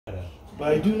But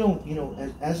I do know,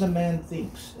 as a man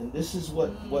thinks, and this is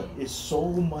what is so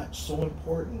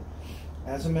important.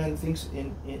 As a man thinks,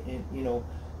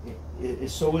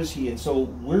 so is he, and so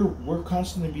we're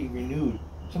constantly being renewed.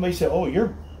 Somebody said, "Oh,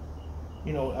 you're,"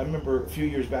 I remember a few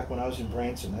years back when I was in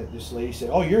Branson, this lady said,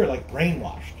 "Oh, you're like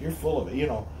brainwashed. You're full of it,"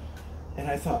 and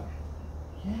I thought,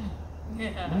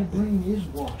 yeah. My brain is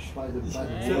washed by the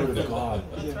Word of God.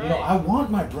 Right. I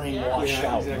want my brain washed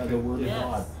out by the Word of Yes.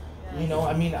 God.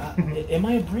 Am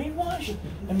I brainwashed?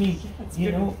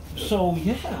 So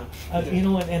yeah,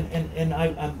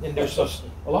 and there's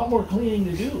a lot more cleaning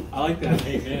to do. I like that.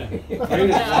 Yeah. Brain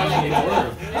is washing the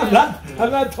word.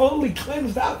 I'm not totally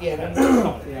cleansed out yet.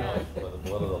 Yeah. By the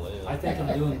blood of the Lamb. I think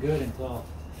I'm doing good until,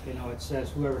 it says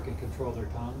whoever can control their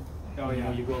tongue. Oh,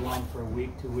 yeah. You go along for a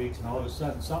week, 2 weeks, and all of a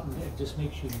sudden something it just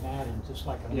makes you mad in just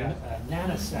like a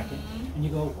nanosecond, and you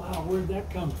go, "Wow, where'd that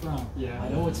come from?" Yeah. I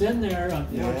know it's in there,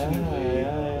 unfortunately.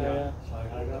 Yeah. So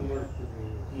I got work to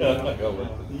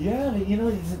do. Yeah,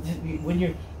 when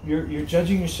you're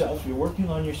judging yourself, you're working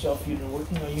on yourself, you're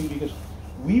working on you, because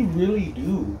we really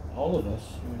do, all of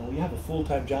us, we have a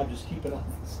full-time job just keeping up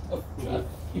with stuff.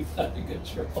 Keep that in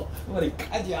control. Somebody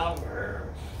cut you out.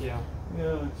 Yeah.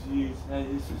 Oh, jeez.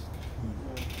 This is.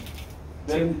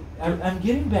 I'm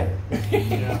getting better.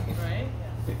 Yeah. Right?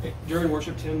 Yeah. During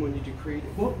worship, Tim, when you decreed,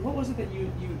 what was it that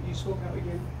you spoke out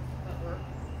again? At work.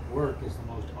 Work is the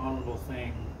most honorable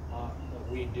thing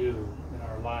that we do in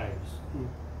our lives,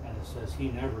 and it says He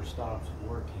never stops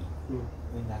working.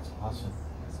 I think that's awesome.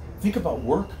 Think about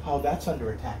work, how that's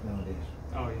under attack nowadays.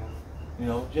 Oh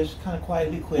yeah. Just kind of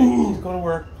quietly quit, just go to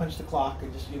work, punch the clock,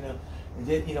 and just, and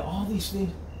then, all these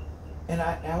things. And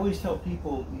I always tell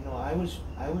people, I was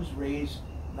raised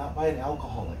not by an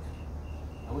alcoholic.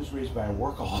 I was raised by a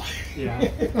workaholic. Yeah.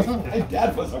 My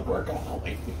dad was a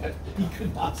workaholic. He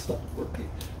could not stop working.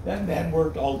 That man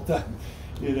worked all the time.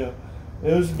 It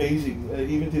was amazing.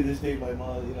 Even to this day, my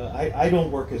mom, I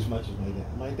don't work as much as my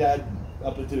dad. My dad,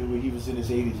 up until when he was in his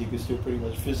 80s, he could still pretty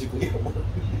much physically work.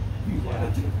 He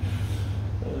wanted to.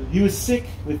 He was sick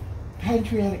with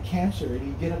pancreatic cancer, and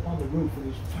he'd get up on the roof and he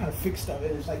was trying to fix stuff,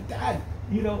 and it's like, "Dad,"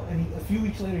 and a few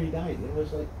weeks later he died. It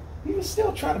was like, he was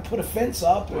still trying to put a fence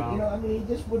up, Wow. and, he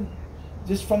just wouldn't,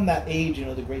 just from that age,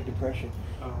 the Great Depression.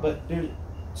 But there's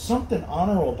something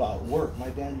honorable about work. My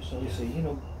dad used to always say,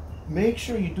 make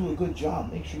sure you do a good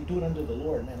job, make sure you do it under the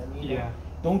Lord, man.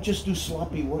 Don't just do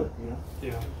sloppy work,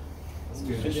 Yeah. That's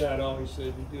good. My dad always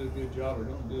said, "You do a good job or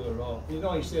don't do it at all."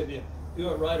 He said, "Do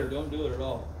it right or don't do it at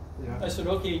all." Yeah. I said,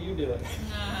 "Okay, you do it."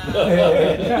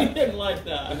 Nah. He didn't like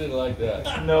that. I didn't like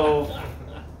that. No.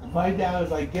 My dad was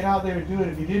like, "Get out there and do it.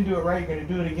 If you didn't do it right, you're going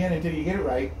to do it again until you get it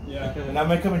right. Yeah. And I'm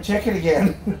going to come and check it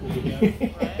again." Right,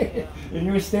 yeah. And you're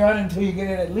going to stay on it until you get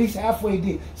it at least halfway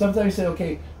decent. Sometimes you say,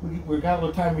 "Okay, we've got a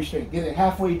little time restraint. Get it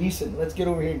halfway decent. Let's get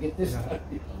over here and get this done."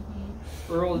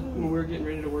 Earl, when we were getting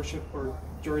ready to worship, or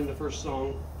during the first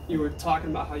song, you were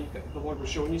talking about how the Lord was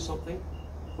showing you something.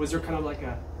 Was there kind of like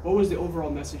what was the overall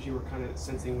message you were kind of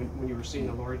sensing when you were seeing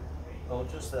the Lord? Well,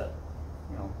 just that,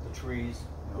 the trees,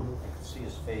 I could see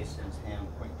his face and his hand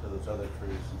point to those other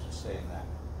trees and just saying that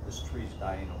this tree's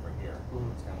dying over here.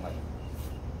 It's kind of like,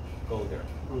 go there,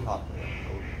 talk to them,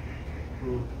 go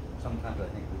there. Sometimes I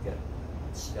think we get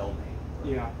stalemate.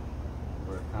 Yeah.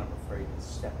 We're kind of afraid to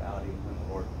step out even when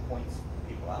the Lord points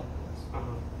people out to us.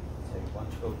 Say, "Why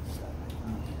don't you go do that?"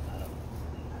 I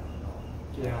don't know.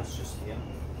 Yeah. It's just the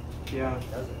enemy. Yeah. He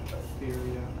does it, but Fear,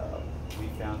 yeah. we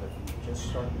found if you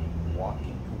just start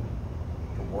walking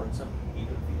towards them,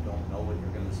 even if you don't know what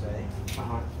you're going to say, it's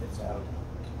out of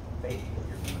faith that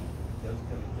God's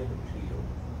going to give it to you.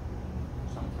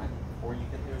 Sometimes before you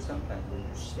get there, sometimes when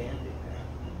you're standing there,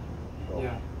 you go,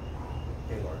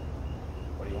 "Okay, Lord,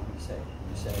 what do you want me to say?"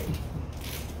 You say,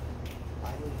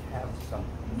 "I have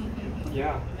something for you."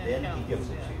 Yeah. Then he gives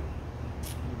it to you.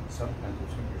 Sometimes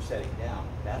it's when you're setting down.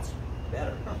 That's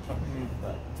better.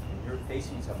 But when you're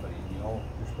facing somebody and you're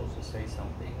supposed to say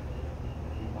something,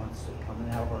 he wants it coming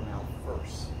out of our mouth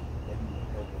first. Then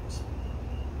he'll give us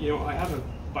something. I have a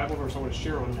Bible verse I want to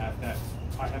share on that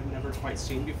I have never quite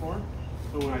seen before.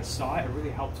 But when I saw it, it really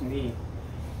helped me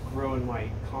grow in my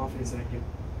confidence that I can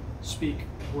speak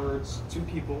words to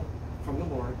people from the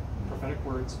Lord, prophetic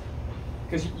words.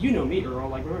 Because you know me, Earl.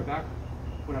 Like, remember back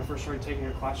when I first started taking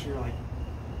your class, you're like,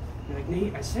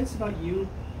 "Nate, I sense about you,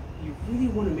 you really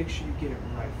want to make sure you get it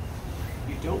right.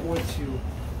 You don't want to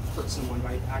hurt someone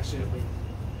by accidentally."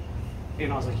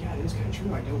 And I was like, yeah, it is kind of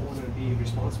true. I don't want to be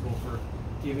responsible for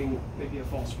giving maybe a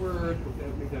false word.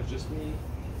 Maybe that's just me.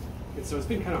 And so it's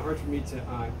been kind of hard for me to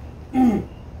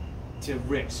to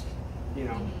risk,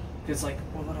 Because like,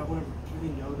 well, I want to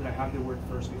really know that I have the word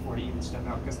first before I even step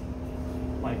out. Because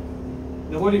like,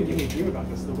 the Lord didn't give me a dream about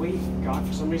this. The way God,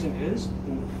 for some reason, is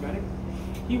in the prophetic,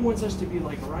 He wants us to be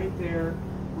like right there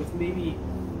with maybe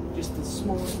just the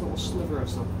smallest little sliver of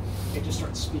something, and just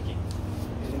start speaking.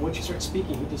 And then once you start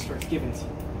speaking, He just starts giving it to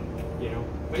you. You know.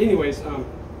 But anyways,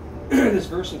 this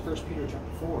verse in 1 Peter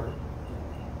chapter 4,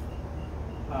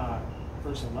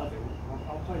 verse 11.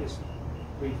 I'll probably just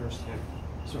read verse 10.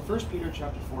 So 1 Peter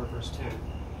chapter 4, verse 10.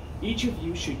 Each of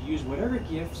you should use whatever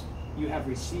gifts you have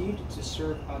received to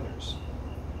serve others,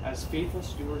 as faithful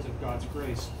stewards of God's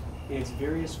grace in its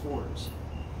various forms.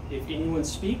 If anyone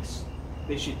speaks,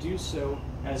 they should do so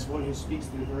as one who speaks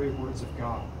the very words of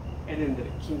God. And then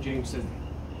the King James says,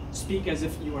 speak as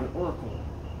if you are an oracle.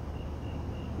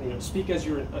 You know, speak as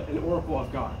you're an oracle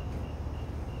of God.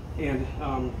 And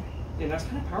that's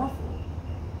kind of powerful.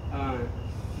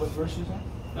 What verse is that?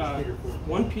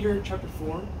 1 Peter chapter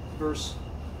 4, verse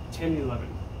 10 and 11.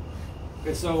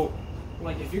 And so,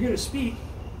 like, if you're going to speak,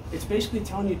 it's basically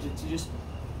telling you to just,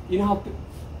 you know how,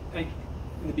 like,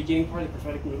 in the beginning part of the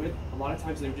prophetic movement, a lot of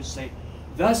times they would just say,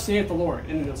 thus saith the Lord,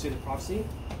 and then they'll say the prophecy.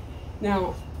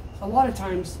 Now, a lot of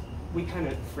times we kind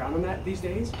of frown on that these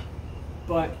days,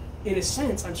 but in a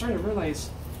sense, I'm starting to realize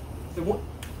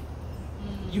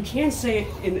you can say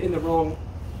it in the wrong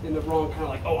kind of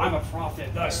like, oh, I'm a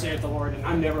prophet, thus saith the Lord, and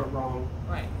I'm never wrong.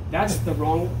 Right. That's the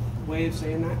wrong way of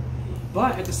saying that.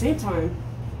 But at the same time,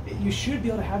 you should be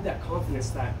able to have that confidence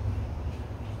that,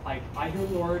 like, I hear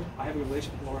the Lord, I have a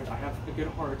relationship with the Lord, I have a good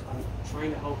heart, I'm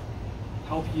trying to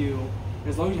help you. And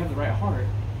as long as you have the right heart,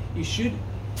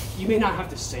 you may not have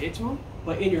to say it to Him,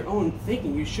 but in your own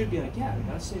thinking, you should be like, yeah,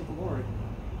 thus saith the Lord.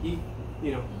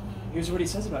 Here's what He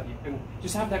says about you. And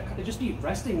just be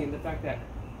resting in the fact that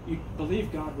you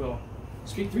believe God will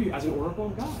speak through you as an oracle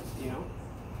of God, you know?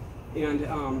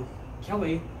 And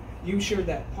Kelly, you shared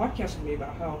that podcast with me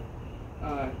about how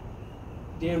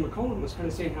Dan McCollum was kind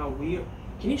of saying how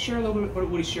can you share a little bit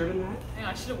what he shared in that? Yeah,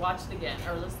 I should have watched it again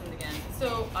or listened again.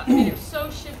 So I mean, it so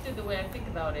shifted the way I think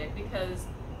about it because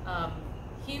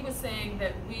he was saying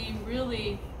that we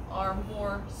really are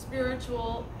more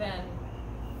spiritual than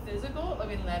physical. I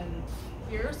mean, than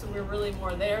here. So we're really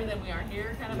more there than we are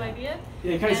here, kind of idea.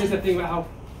 Yeah, he kind of says that thing about how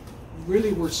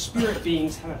really we're spirit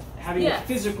beings having a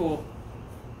physical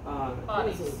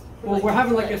bodies. Well, we're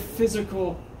having like a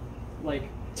physical, like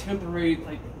temporary,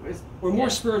 like we're more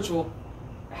spiritual,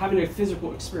 having a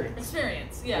physical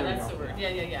experience. Yeah, that's the word.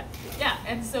 Yeah.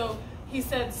 And so he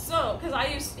said,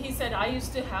 he said I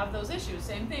used to have those issues.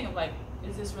 Same thing of like,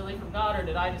 is this really from God or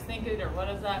did I just think it or what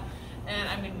is that? And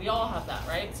I mean, we all have that,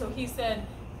 right? So he said,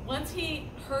 once he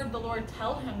heard the Lord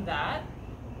tell him that,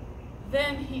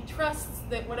 then he trusts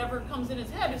that whatever comes in his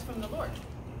head is from the Lord.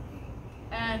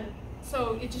 And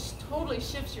so it just totally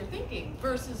shifts your thinking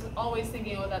versus always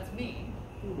thinking, oh, that's me.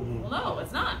 Mm-hmm. Well, no,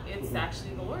 it's not. It's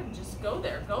actually the Lord. Just go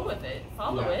there, go with it,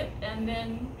 follow it, and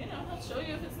then, He'll show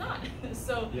you if it's not.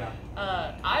 So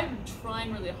I'm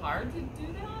trying really hard to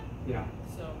do that. Yeah.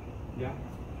 So. Yeah.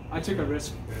 I took a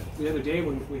risk the other day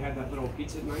when we had that little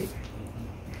pizza night.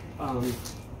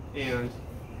 And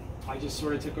I just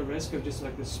sort of took a risk of just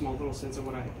like this small little sense of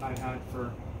what I had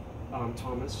for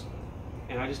Thomas.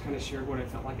 And I just kind of shared what I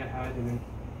felt like I had, and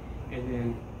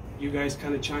then you guys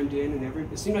kind of chimed in,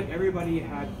 and it seemed like everybody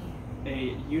had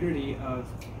a unity of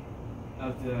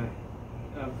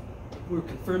we were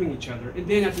confirming each other. And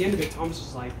then at the end of it, Thomas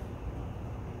was like,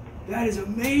 "That is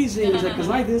amazing!" He's like, "Cause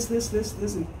I this," and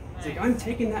it's like I'm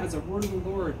taking that as a word of the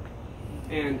Lord,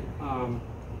 and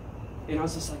I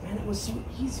was just like, man, it was so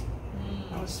easy.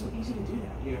 That was so easy to do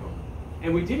that,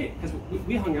 And we did it because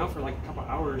we hung out for like a couple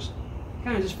hours,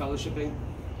 kind of just fellowshipping,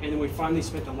 and then we finally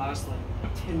spent the last like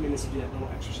 10 minutes to do that little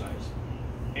exercise,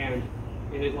 and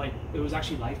it was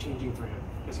actually life changing for him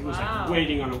because he was like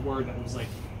waiting on a word that was like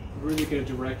really going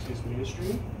to direct his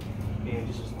ministry and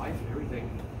just his life and everything,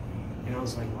 and I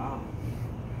was like, wow,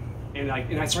 and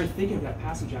I started thinking of that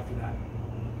passage after that.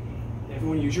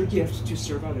 Everyone use your gift to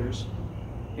serve others,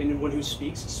 and one who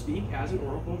speak as an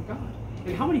oracle of God.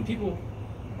 And how many people,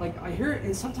 like I hear it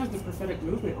in sometimes the prophetic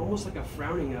movement, almost like a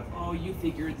frowning of, oh, you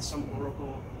think you're some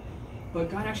oracle.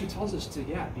 But God actually tells us to,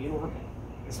 be an oracle.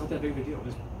 It's not that big of a deal,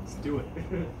 just do it.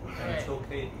 And it's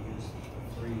okay to use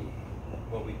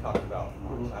what we talked about in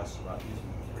our class about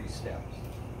using 3 steps.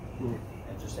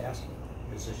 And just ask Him,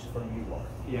 is this from you, Lord?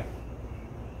 Yeah.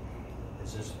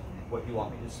 Is this what you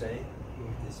want me to say?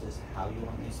 Is this how you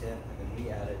want me to say it? And then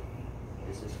we added,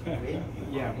 is this the way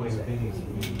you want me to say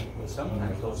it? But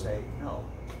sometimes they'll say, no.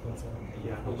 And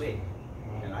you have to wait.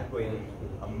 And I waited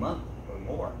a month or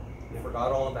more.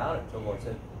 Forgot all about it until the Lord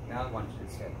said, now I want you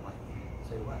to say it like this.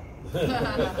 say what?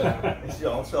 You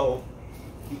know, so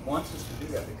he wants us to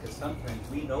do that because sometimes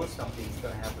we know something's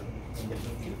going to happen in the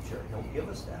future. He'll give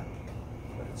us that,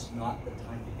 but it's not the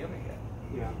time to give it yet.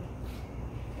 Yeah.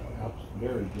 That's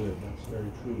very good. That's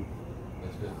very true.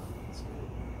 That's good.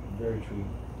 Very true.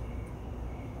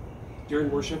 During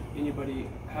worship, anybody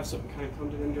have something kind of come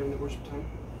to them during the worship time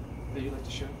that you'd like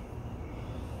to share?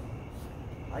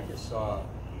 I just saw,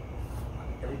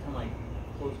 every time I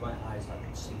closed my eyes, I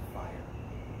could see fire.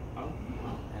 Oh,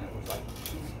 wow. And it was like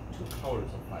two colors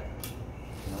of fire.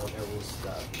 You know, there was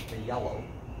the yellow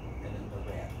and then the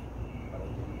red. But I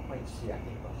didn't quite see, I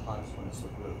think the hottest one is the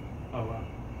blue. Oh, wow.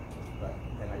 But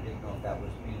then I didn't know if that was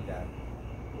meaning that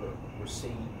we're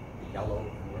seeing the yellow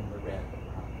and we're in the red, but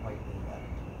we're not quite in that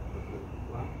the blue.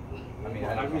 Wow. I mean,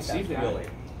 Well, I don't know if that's really.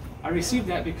 I received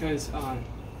that because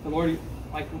the Lord,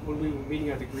 like when we were meeting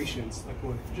at the Grecians, like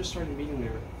when we just started meeting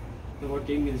there, the Lord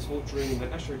gave me this whole dream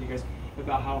that I shared you guys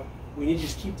about how we need to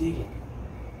just keep digging,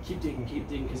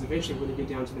 because eventually we're going to get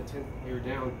down to the 10th layer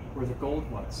down where the gold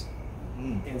was.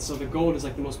 And so the gold is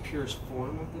like the most purest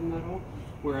form of the metal,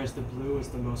 whereas the blue is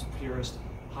the most purest,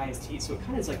 highest heat. So it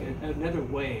kind of is like another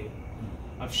way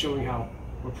of showing how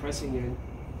we're pressing in.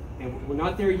 And we're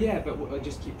not there yet, but we'll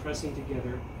just keep pressing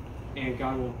together, and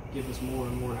God will give us more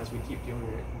and more as we keep doing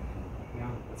it. Yeah,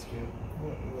 that's good.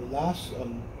 Well, last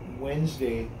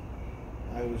Wednesday,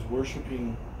 I was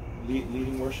worshiping,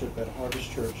 leading worship at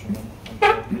Harvest Church, and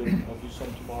I'll do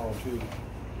some tomorrow too.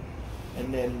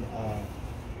 And then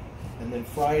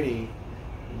Friday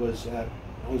was at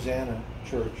Hosanna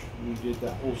Church. We did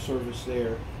that whole service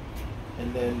there.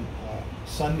 And then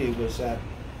Sunday was at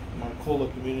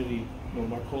Marcola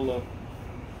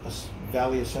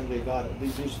Valley Assembly of God.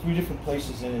 There's 3 different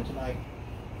places in it tonight.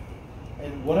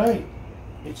 And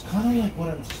it's kind of like what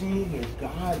I'm seeing is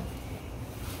God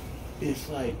is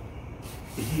like,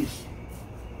 He's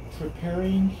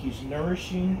preparing, He's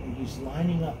nourishing, and He's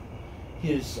lining up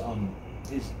His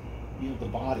the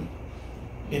body.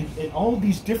 In all of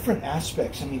these different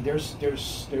aspects. I mean, there's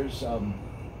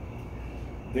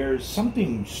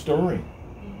something stirring,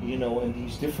 in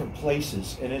these different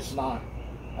places, and it's not.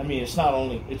 I mean, it's not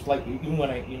only. It's like even when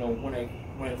I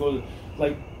go to,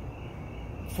 like,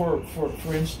 for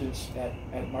instance, at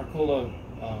Marcola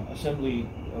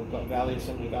Valley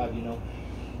Assembly of God,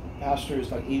 pastor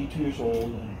is like 82 years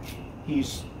old, and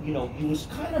he's he was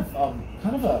kind of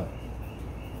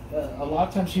a lot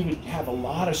of times he would have a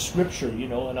lot of scripture,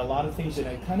 and a lot of things, and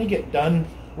I kind of get done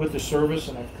with the service,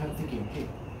 and I'm kind of thinking, hey,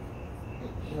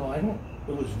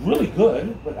 it was really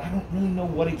good, but I don't really know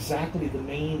what exactly the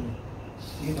main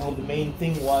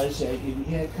thing was. He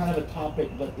had kind of a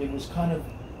topic, but it was kind of,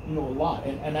 a lot,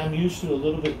 and I'm used to a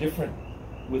little bit different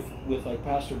with like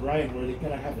Pastor Brian, where they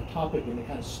kind of have a topic and they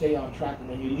kind of stay on track, and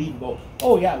when you leave and go,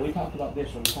 oh yeah, we talked about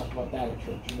this, or we talked about that at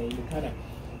church, you're kind of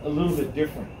a little bit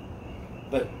different.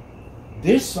 But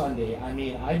this Sunday, I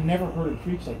mean, I've never heard him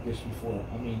preach like this before.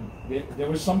 I mean, there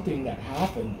was something that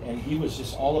happened, and he was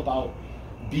just all about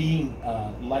being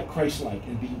like Christ-like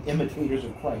and being imitators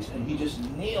of Christ, and he just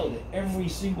nailed it. Every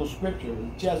single scripture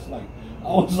was just like, I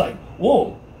was like,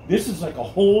 whoa, this is like a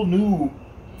whole new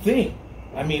thing.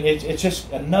 I mean, it's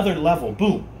just another level,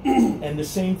 boom. And the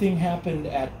same thing happened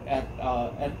at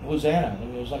Hosanna. I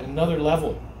mean, it was like another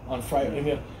level on Friday. I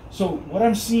mean, so what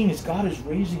I'm seeing is God is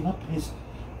raising up His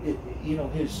and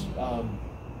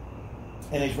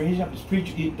He's raising up His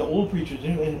preachers, the old preachers,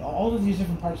 and all of these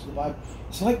different parts of the Bible.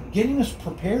 It's like getting us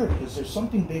prepared, because there's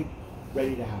something big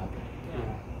ready to happen.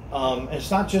 And it's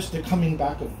not just the coming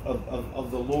back of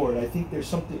the Lord. I think there's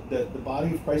something that the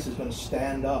body of Christ is going to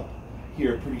stand up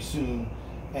here pretty soon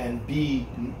and be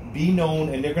known,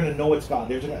 and they're going to know it's God.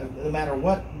 No matter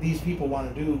what these people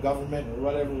want to do, government or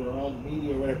whatever, or all the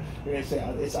media or whatever, they're going to say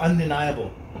it's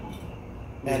undeniable.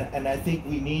 And I think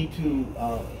we need to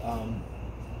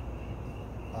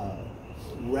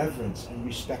reverence and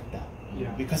respect that,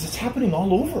 because it's happening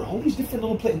all over, all these different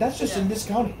little places. That's just in this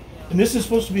county, and this is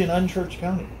supposed to be an unchurched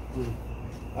county.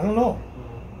 I don't know.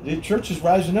 The church is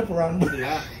rising up around.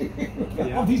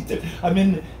 All these I'm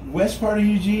in the west part of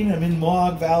Eugene. I'm in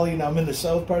Mohawk Valley, and I'm in the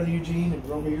south part of Eugene, and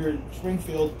we're over here in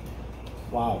Springfield.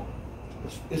 Wow,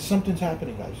 it's something's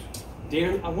happening, guys.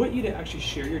 Dan, I want you to actually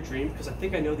share your dream, because I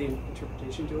think I know the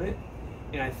interpretation to it,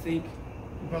 and I think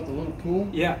about the little pool.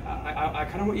 Yeah, I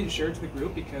kind of want you to share it to the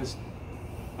group, because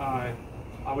I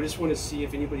would just want to see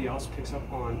if anybody else picks up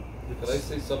on. Can I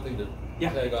say something to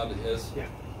tag on to his? Yeah.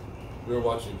 We were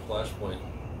watching Flashpoint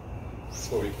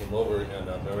before we came over, and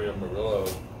Mario Murillo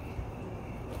is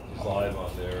live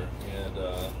on there, and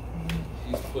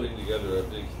he's putting together a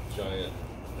big, giant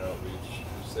outreach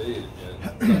crusade in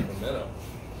Sacramento.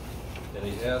 And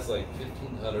he has like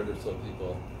 1,500 or so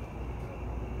people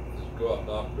just go out,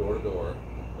 knock door to door,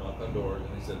 knock on doors,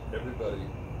 and he said everybody,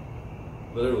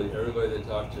 literally everybody they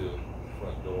talked to,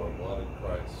 front door, wanted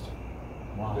Christ.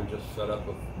 Wow. They're just fed up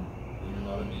with the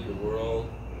economy, the world.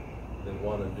 They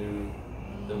want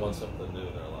something new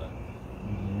in their life.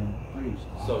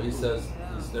 So he says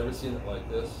he's never seen it like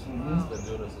this. He's been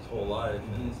doing this his whole life,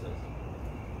 and he says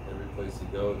every place he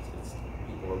goes,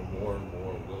 people are more and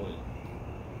more willing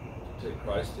to take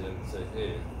Christ in and say,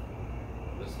 hey,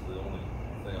 this is the only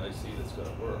thing I see that's going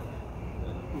to work.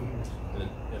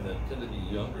 And then tend to be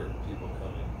younger people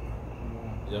coming.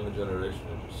 The younger generation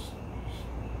are just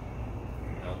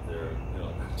out there,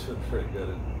 not doing very good,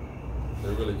 and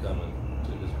they're really coming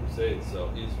to his crusade. So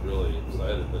he's really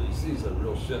excited, but he sees a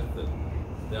real shift that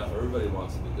now everybody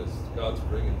wants it because God's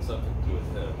bringing something to a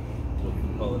head with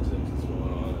the politics that's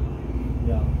going on.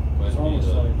 Yeah, it's almost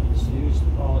like he's used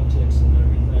politics and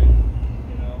everything,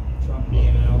 Trump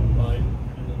being out, Biden,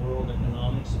 and the world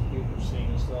economics, and people are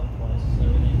seeing his stuff, prices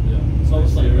and everything. Yeah. It's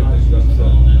almost like God's using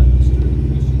all that to stir the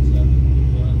Christians up, and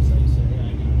people on the side say,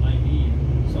 hey, I need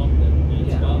something, and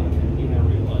it's God, and people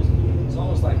realize it. It's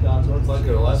almost like God's work. It's like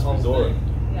their last resort.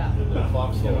 Yeah. In the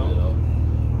foxhole,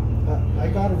 I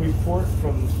got a report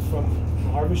from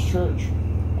Harvest Church.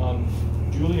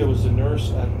 Julia was a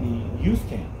nurse at the youth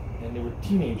camp, and they were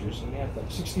teenagers, and they had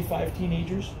like 65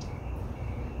 teenagers,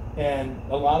 and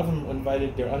a lot of them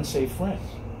invited their unsaved friends.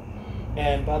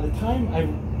 And by the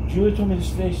time Julia told me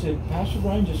this today, she said, Pastor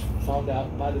Brian just found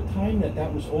out by the time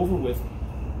that was over with,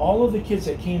 all of the kids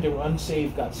that came that were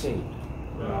unsaved got saved.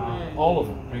 Right. All of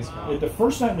them. Praise God. The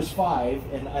first night was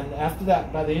 5, and after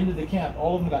that, by the end of the camp,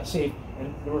 all of them got saved,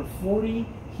 and there were 40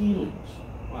 healings.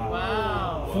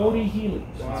 Wow. 40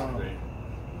 healings. That's great.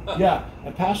 Yeah,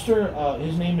 and Pastor,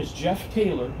 his name is Jeff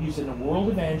Taylor. He's a world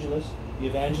evangelist. He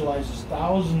evangelizes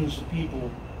thousands of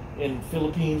people in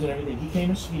Philippines and everything. He came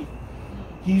and speak.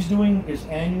 He's doing his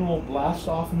annual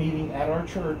blast-off meeting at our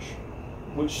church,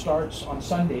 which starts on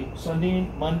Sunday,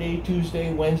 Monday,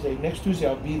 Tuesday, Wednesday. Next Tuesday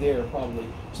I'll be there probably.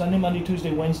 Sunday, Monday,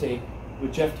 Tuesday, Wednesday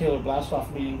with Jeff Taylor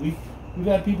blast-off meeting. We've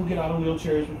had people get out of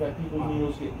wheelchairs. We've had people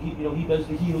meals get. He does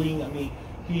the healing. I mean,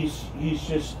 he's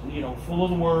just full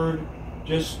of the word.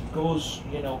 Just goes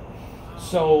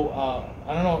So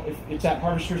I don't know if it's at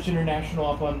Harvest Church International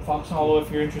up on Fox Hollow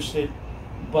if you're interested,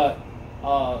 but.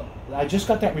 I just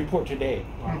got that report today.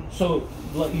 Wow. So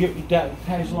that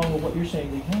ties along with what you're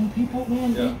saying. The young people,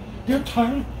 man, they're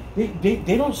tired.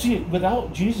 They don't see it.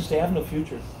 Without Jesus, they have no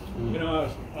future.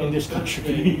 In this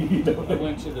country. I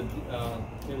went to the.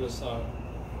 It was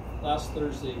last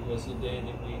Thursday was the day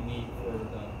that we meet for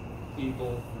the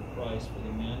people for Christ for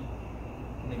the men.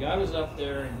 And the guy was up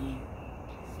there and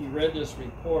he read this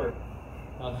report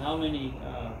of how many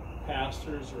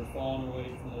pastors are falling away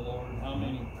from the Lord, how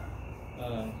many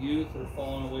youth are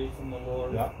falling away from the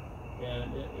Lord. Yeah.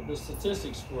 And the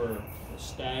statistics were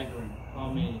staggering. How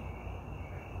many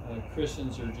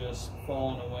Christians are just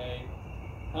falling away.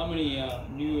 How many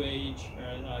New Age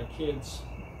kids,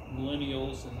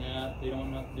 millennials and that, they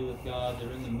don't have to do with God,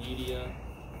 they're in the media.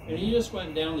 And he just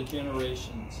went down the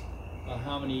generations,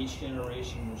 how many each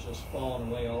generation was just falling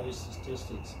away, all these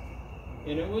statistics.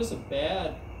 And it was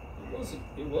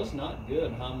it was not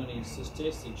good how many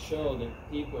statistics show that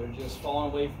people are just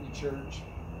falling away from the church,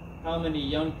 how many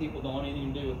young people don't have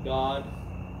anything to do with God.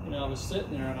 I was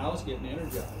sitting there and I was getting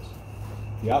energized.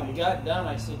 Yeah. When we got done,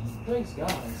 I said, praise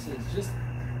God. I said,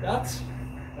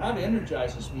 that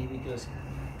energizes me because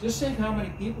just think how many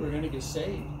people are going to get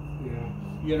saved. Yeah.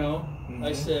 Mm-hmm.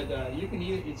 I said,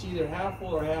 it's either half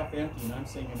full or half empty. And I'm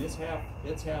thinking it's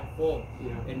half full.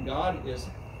 Yeah. And God is,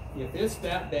 if it's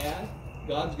that bad,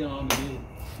 God's going to do.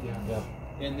 Yeah.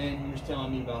 And then you're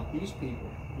telling me about these people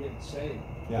getting saved.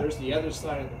 Yeah. There's the other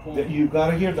side of the coin. You've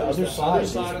got to hear the other side.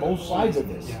 There's of both sides of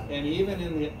this. Yeah. And even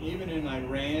in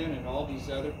Iran and all these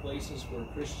other places where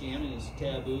Christianity is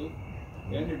taboo,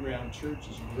 the underground church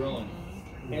is growing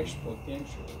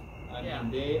exponentially. I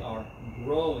mean, they are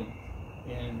growing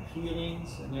and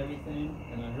healings and everything.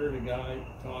 And I heard a guy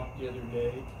talk the other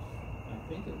day. I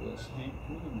think it was Hank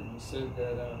Kuhneman. He said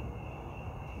that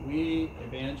we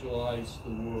evangelized the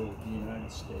world, the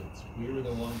United States. We were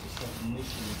the ones that sent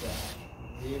missions out.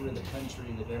 We were the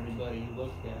country that everybody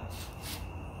looked at.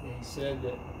 And he said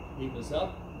that he was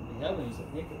up in the heavens,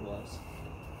 I think it was,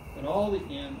 and all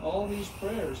these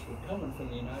prayers were coming from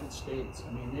the United States.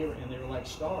 I mean, they were like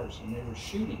stars, and they were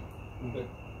shooting, but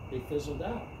they fizzled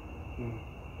out.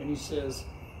 And he says,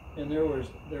 and there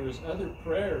was other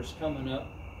prayers coming up,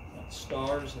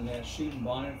 stars and that shooting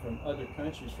by them from other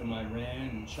countries, from Iran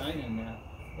and China and that,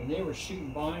 and they were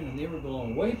shooting by them and they were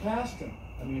going way past them.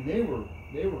 I mean, they were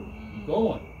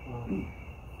going.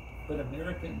 But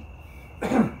American,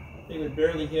 they would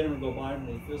barely hit them and go by them,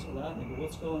 and they fizzle out, and they go,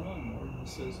 what's going on, Lord? And he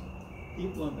says,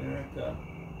 people in America,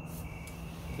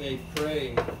 they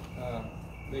pray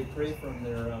from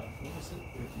their, what is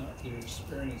it? Not their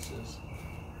experiences.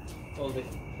 Oh, they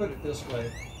put it this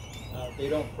way, they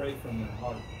don't pray from their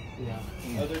heart.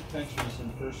 Yeah. Other countries in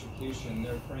persecution,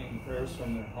 they're praying prayers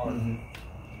from their heart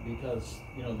because,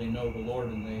 you know, they know the Lord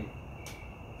and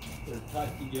they're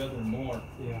tied together more.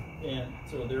 Yeah. And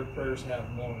so their prayers have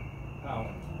more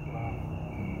power. Wow.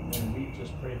 And we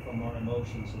just pray from our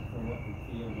emotions and from what we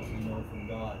feel, what we know from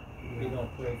God. Yeah. We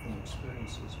don't pray from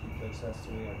experiences because that's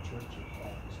the way our church is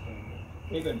always praying.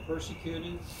 They've been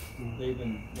persecuted, they've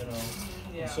been, you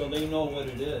know, so they know what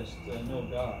it is to know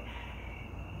God.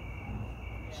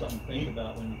 Something to think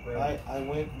about when you pray. I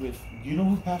went with, do you know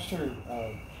who Pastor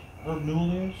Herb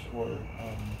Newell is? Or,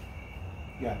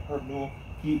 yeah, Herb Newell.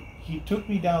 He took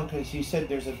me down because he said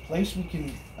there's a place we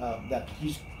can, that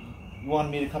he wanted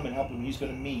me to come and help him. He's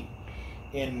going to meet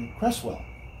in Cresswell.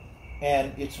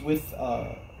 And it's with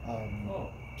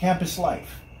Campus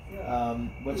Life.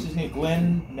 What's his name?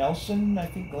 Glenn Nelson, I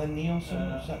think. Glenn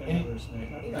Nielsen.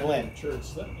 Glenn. Church.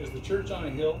 Is the church on a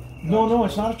hill? No,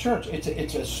 it's not a church. It's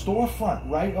a storefront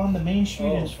right on the main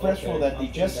street in Cresswell that they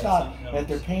just stopped, that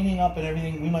they're painting up and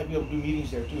everything. We might be able to do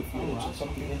meetings there too if you're interested,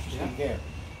 something interesting there.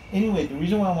 Anyway, the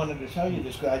reason why I wanted to tell you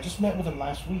this, because I just met with him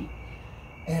last week,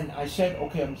 and I said,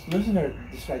 okay, I'm listening to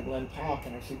this guy Glenn talk,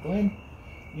 and I said, Glenn,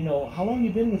 you know, how long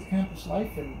you been with Campus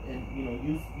Life and you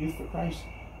know, Youth for Christ?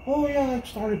 Oh yeah, I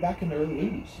started back in the early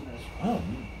 80s. And I said, wow,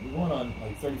 you're going on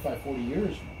like 35, 40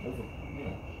 years, over, you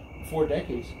know, 4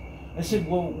 decades. I said,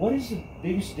 well, what is the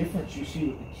biggest difference you see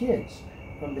with the kids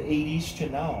from the 80s to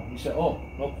now? He said, oh,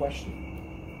 no question.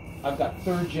 I've got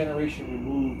 3rd generation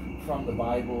removed from the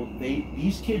Bible.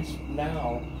 These kids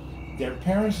now, their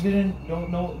parents didn't go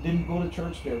to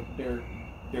church. Their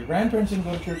grandparents didn't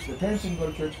go to church. Their parents didn't go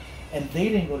to church, and they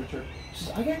didn't go to church. He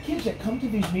says, I got kids that come to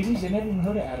these meetings. They never even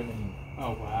heard of Adam and Eve.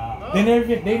 Oh wow! They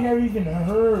never even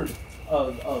heard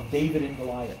of David and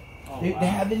Goliath. They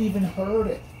haven't even heard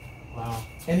it. Wow!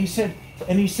 And he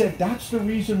said that's the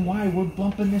reason why we're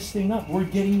bumping this thing up. We're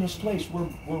getting this place. We're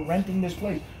renting this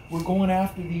place. We're going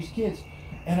after these kids.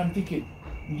 And I'm thinking,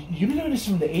 you've been doing this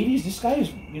from the 80s. This guy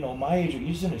is, you know, my age.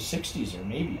 He's in his 60s or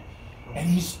maybe. And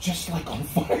he's just like on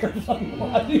fire.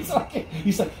 He's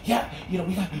like, yeah, you know,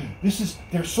 we got this.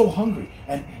 They're so hungry,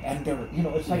 and they're, you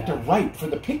know, it's like they're ripe for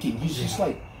the picking. He's just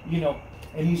like, you know,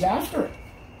 and he's after it.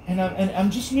 And I'm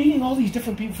just meeting all these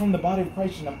different people from the body of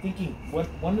Christ, and I'm thinking,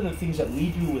 one of the things that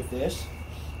we do with this,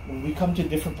 when we come to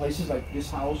different places like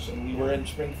this house, and we were in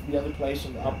Springfield, the other place,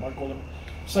 and out Mark Oldham,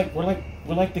 it's like we're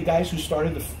like the guys who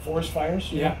started the forest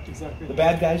fires. Yeah, exactly. The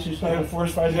bad guys who started the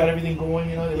forest fires, got everything going.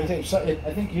 You know,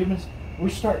 I think humans. We're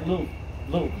starting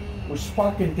we're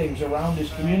sparking things around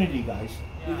this community, guys.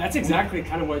 Yeah. That's exactly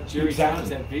kind of what Jerry Jones,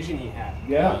 that vision he had.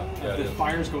 Yeah. The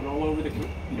fires going all over the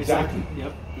community. Exactly.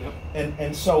 Like, yep.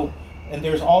 And so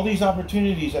there's all these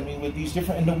opportunities, I mean, with these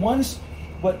different, and the ones,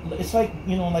 but it's like,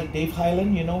 you know, like Dave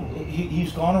Hyland, you know,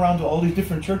 he's gone around to all these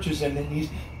different churches, and then he's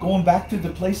going back to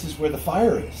the places where the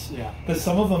fire is. Yeah. Because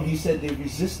some of them, he said,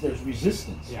 there's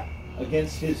resistance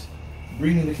against his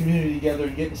bringing the community together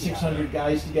and getting 600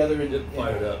 guys together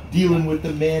and dealing with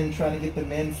the men, trying to get the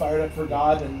men fired up for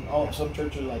God, and some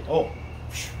churches are like, oh,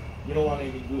 you don't want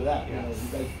anything to do with that. You know,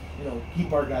 you guys, you know,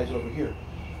 keep our guys over here.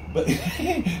 But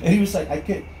and he was like,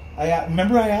 I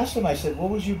remember I asked him, I said, what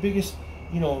was your biggest,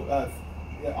 you know,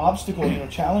 obstacle, you know,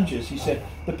 challenges? He said,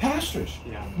 the pastors.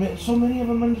 Yeah. So many of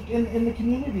them in the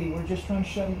community were just trying to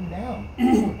shut him down.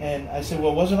 And I said,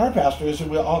 well, it wasn't our pastor. I said,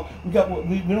 we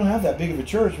don't have that big of a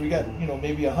church. We got, you know,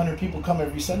 maybe 100 people come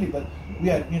every Sunday, but we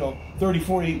had, you know, 30,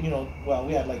 40, you know, well,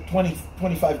 we had like 20,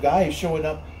 25 guys showing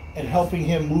up and helping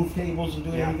him move tables and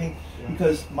doing everything.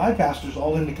 Because my pastor's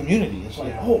all in the community. It's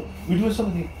like, oh, we're doing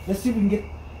something. Let's see if we can get.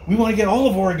 We want to get all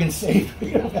of Oregon saved.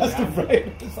 You know, Pastor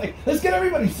Brian. It's like, let's get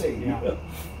everybody saved.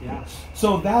 Yeah.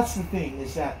 So that's the thing,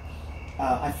 is that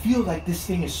I feel like this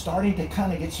thing is starting to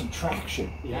kind of get some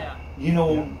traction. Yeah. You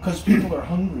know, because people are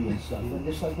hungry and stuff. And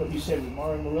just like what you said with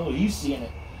Mario Murillo, he's seeing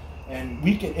it. And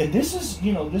we can. And this is,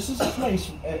 you know, this is a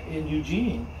place in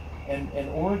Eugene and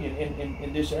Oregon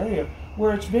in this area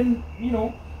where it's been, you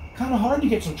know, kind of hard to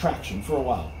get some traction for a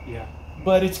while. Yeah.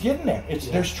 But it's getting there.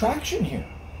 There's traction here.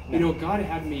 You know, God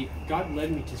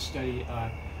led me to study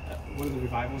one of the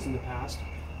revivals in the past,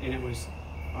 and it was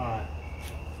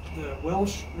the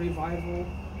Welsh revival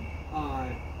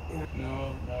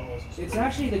No, that wasn't. It's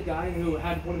actually the guy who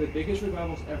had one of the biggest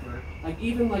revivals ever. Like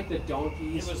even like the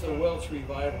donkeys. It was the Welsh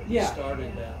revival that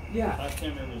started that. Yeah. I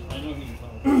can't remember his, I know who you're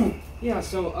talking about. Yeah,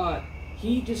 so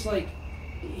he just like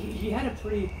he had a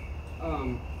pretty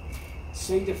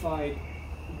sanctified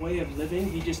way of living.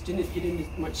 He just didn't get into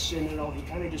much sin at all. He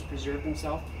kind of just preserved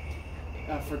himself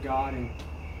for God, and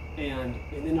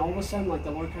then all of a sudden, like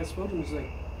the Lord kind of spoke to him.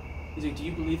 He's like, do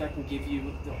you believe I can give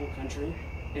you the whole country?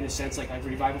 In a sense, like I've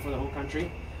revival for the whole country.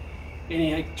 And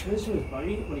he like turns to his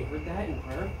buddy when he heard that in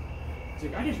prayer. He's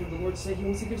like, I just heard the Lord say He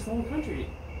wants to give us the whole country.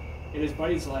 And his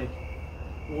buddy's like,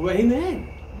 well, amen.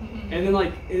 Mm-hmm. And then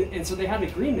like, and so they had an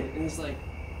agreement, and it's like,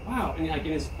 wow. And like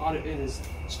in his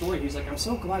story, he's like, I'm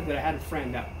so glad that I had a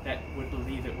friend that would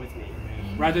believe it with me,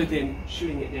 rather than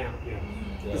shooting it down.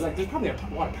 Because like there's probably a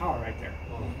lot of power right there.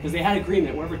 Because they had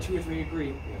agreement. Wherever 2 or 3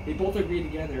 agree, they both agreed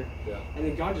together, and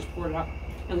then God just poured it out.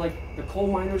 And like the coal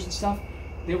miners and stuff,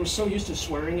 they were so used to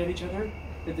swearing at each other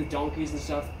that the donkeys and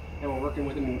stuff that were working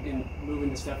with them and moving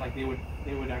the stuff, like they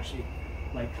would actually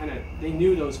like kind of, they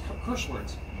knew those curse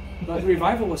words. But the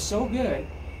revival was so good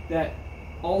that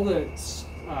all the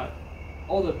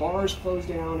bars closed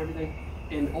down, everything,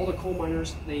 and all the coal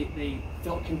miners, they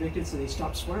felt convicted, so they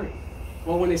stopped swearing.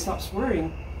 Well, when they stopped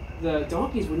swearing, the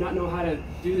donkeys would not know how to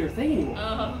do their thing anymore.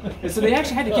 And so they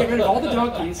actually had to get rid of all the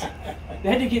donkeys. They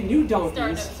had to get new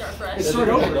donkeys. Start fresh. And start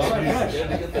over. They had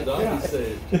to get the donkeys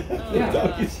saved.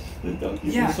 The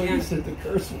donkeys were so used to the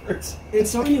curse words. And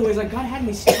so anyways, like God had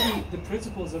me study the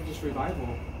principles of this revival.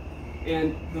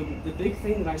 And the big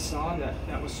thing that I saw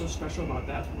that was so special about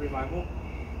that revival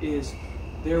is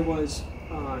there was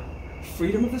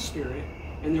freedom of the Spirit,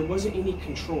 and there wasn't any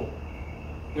control.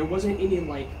 There wasn't any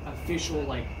like official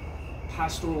like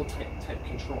pastoral type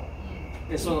control.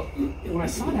 And so when I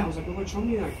saw that, I was like, the Lord showed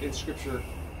me like in Scripture.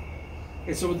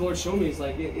 And so what the Lord showed me is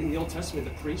like in the Old Testament,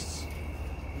 the priests,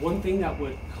 one thing that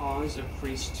would cause a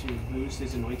priest to lose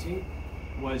his anointing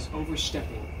was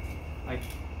overstepping, like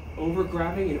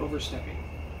over-grabbing and overstepping.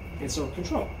 And so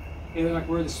control. And like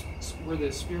where the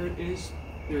Spirit is,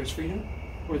 there is freedom.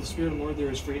 Where the Spirit of the Lord, there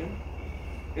is freedom.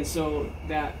 And so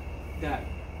that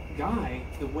guy,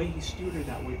 the way he stewarded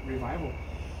that revival,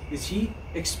 is he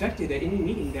expected at any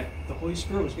meeting that the Holy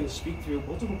Spirit was going to speak through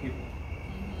multiple people.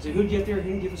 So he'd get there,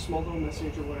 he'd give a small little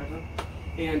message or whatever.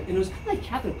 And it was kind of like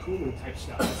Catherine Kuhlman type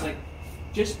stuff. It's like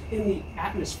just in the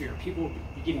atmosphere, people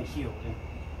would be getting healed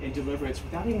and deliverance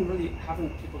without even really having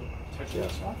people touch that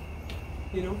stuff,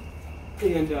 you know?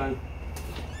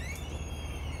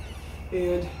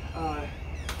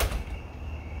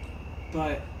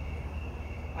 But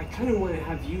I kind of want to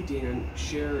have you, Dan,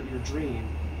 share your dream,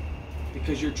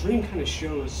 because your dream kind of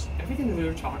shows everything that we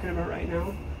were talking about right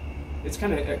now. It's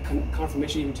kind of a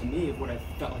confirmation even to me of what I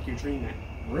felt like your dream meant.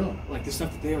 Really? Like the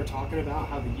stuff that they were talking about,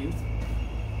 how the youth.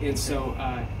 And so,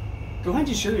 go ahead and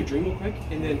just share your dream real quick,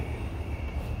 and then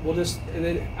and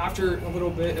then after a little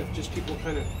bit of just people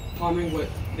kind of pondering what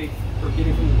they are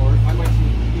getting from the Lord, I might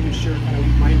even share kind of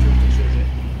my interpretation of it.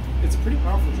 It's a pretty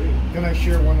powerful dream. Can I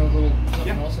share one little something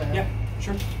else I have? Yeah,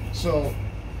 sure. So,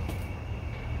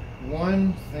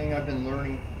 one thing I've been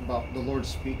learning about the Lord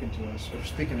speaking to us, or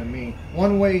speaking to me,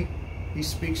 one way He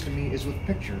speaks to me is with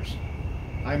pictures.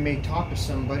 I may talk to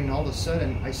somebody and all of a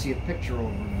sudden I see a picture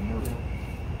over them. Or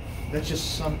that's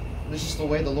just the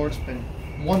way the Lord's been,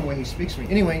 one way He speaks to me.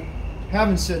 Anyway,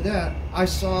 having said that, I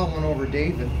saw one over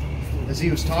David as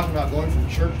he was talking about going from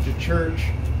church to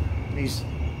church. And he's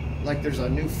like there's a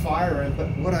new fire in it. But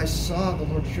what I saw, the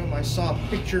Lord showed me, I saw a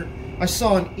picture. I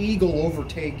saw an eagle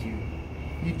overtake you.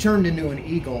 You turned into an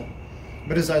eagle.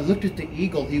 But as I looked at the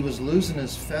eagle, he was losing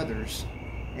his feathers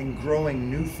and growing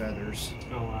new feathers.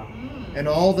 Oh, wow. And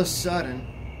all of a sudden,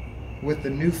 with the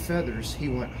new feathers, he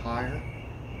went higher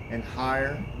and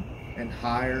higher and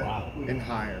higher and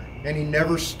higher. And he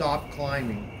never stopped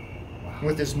climbing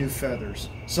with his new feathers.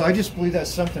 So I just believe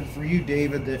that's something for you,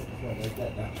 David, that,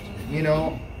 you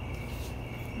know,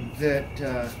 that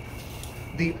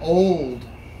the old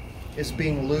is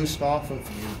being loosed off of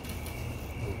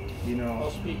you. You know. I'll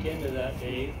speak into that,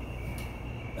 Dave.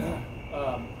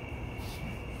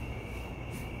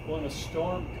 When a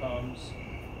storm comes,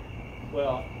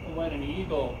 well, when an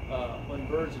eagle, when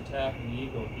birds attack an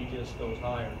eagle, he just goes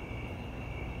higher,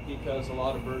 because a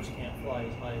lot of birds can't fly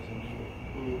as high as an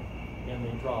eagle, and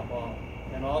they drop off.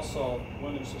 And also,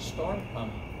 when there's a storm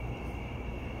coming,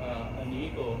 an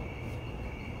eagle,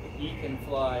 he can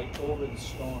fly over the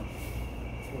storm,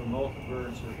 where most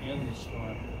birds are in the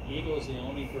storm. The eagle is the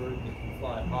only bird that can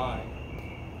fly high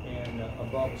and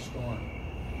above a storm.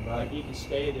 Right. He can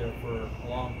stay there for a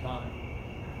long time,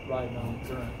 riding on the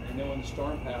current. And then when the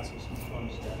storm passes, he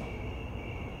comes down.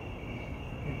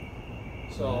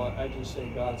 So I just say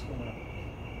God's going to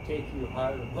take you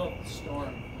higher above the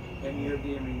storm, and you're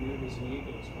being renewed as an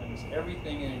eagle's wings.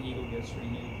 Everything in an eagle gets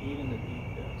renewed, even the beak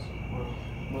does.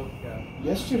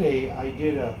 Yesterday I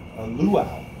did a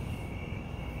luau,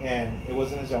 and it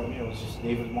wasn't as it was just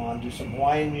David Mon do some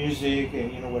Hawaiian music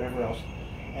and whatever else,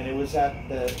 and it was at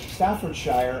the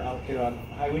Staffordshire out there on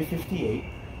Highway 58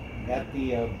 at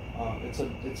the it's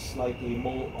like a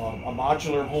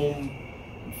modular home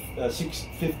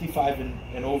 655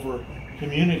 and over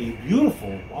community,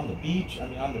 beautiful on the beach,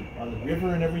 on the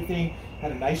river and everything,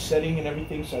 had a nice setting and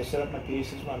everything. So I set up my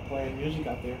cases and I'm playing music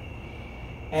out there.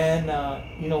 And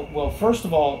well, first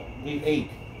of all, we ate,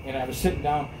 and I was sitting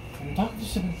down and talking to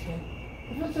someone and said,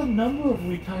 "There's a number of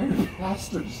retired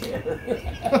pastors there."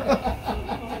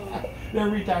 They're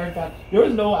retired pastors. There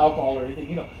was no alcohol or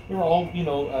anything. They were all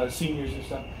seniors and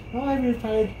stuff. No, I'm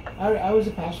retired. I was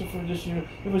a pastor for this year.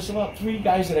 There was about 3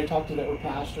 guys that I talked to that were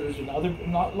pastors and a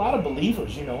lot of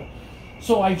believers,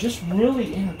 So I just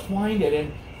really intertwined it.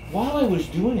 And while I was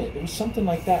doing it, it was something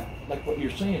like that, like what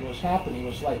you're saying was happening. It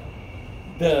was like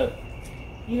the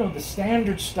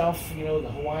standard stuff, the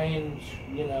Hawaiian,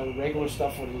 regular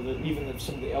stuff, or even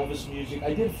some of the Elvis music.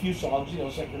 I did a few songs,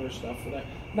 secular stuff for that.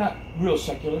 Not real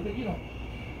secular, but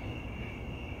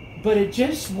But it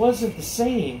just wasn't the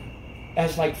same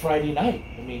as like Friday night.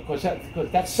 I mean, because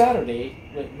that's Saturday.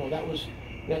 No, that was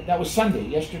Sunday.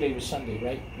 Yesterday was Sunday,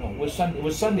 right? No, it was Sunday. It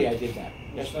was Sunday. I did that.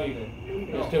 Yesterday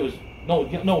was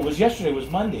it was yesterday. It was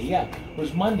Monday. Yeah, it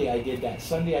was Monday. I did that.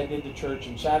 Sunday I did the church,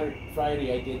 and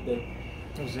Friday I did the.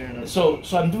 So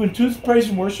I'm doing 2 praise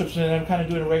and worships, and I'm kind of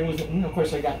doing a regular thing. Of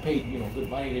course, I got paid, good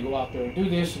money to go out there and do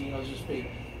this, and just pay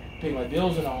my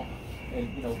bills and all,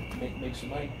 and make some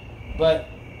money. But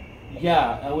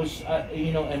yeah, I was,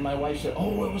 and my wife said,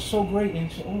 "Oh, it was so great," and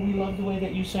she said, "Oh, we love the way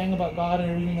that you sang about God and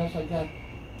everything else like that."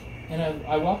 And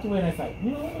I walked away and I thought,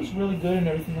 it was really good and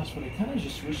everything else, but I kind of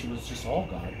just wish it was just all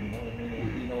God,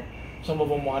 some of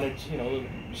them wanted,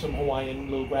 some Hawaiian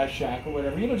little grass shack or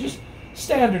whatever, just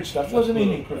standard stuff. It wasn't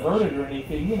anything perverted or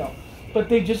anything, but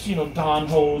they just, Don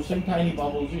hose and tiny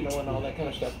bubbles, and all that kind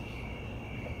of stuff.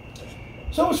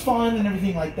 So it was fun and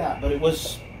everything like that, but it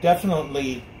was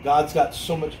definitely, God's got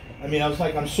so much. I mean, I was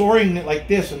like, I'm soaring like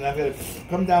this, and I'm going to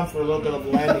come down for a little bit of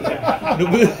landing.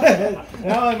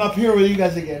 Now I'm up here with you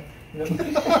guys again.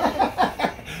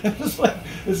 It's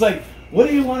like, what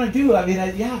do you want to do? I mean,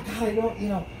 God, I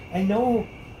don't, I know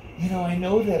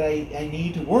that I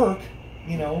need to work,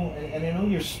 and I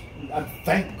know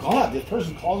thank God this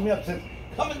person calls me up and says,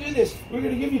 "Come and do this. We're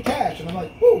going to give you cash." And I'm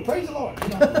like, "Whoa, praise the Lord."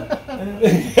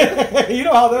 You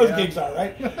know how those gigs are,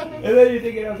 right? And then you're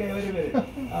thinking, okay, wait a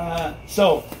minute.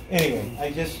 So anyway,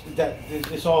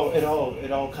 it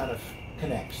all kind of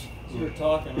connects. As you were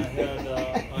talking, I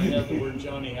had the word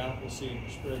Johnny Appleseed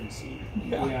for spreading seed.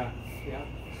 Yeah.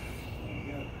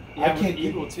 I can't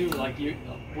eagle too. Like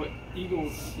what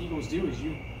eagles do is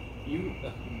you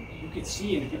can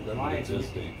see into people's eyes.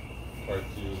 Part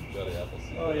 2, Johnny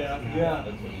Appleseed. Oh yeah.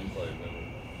 That's what you probably remember.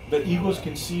 But eagles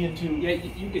can see into... Yeah,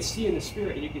 you can see in the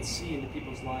spirit, and you can see into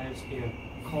people's lives and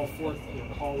call forth their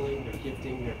calling, their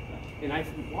gifting, and I've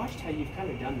watched how you've kind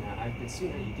of done that. I've been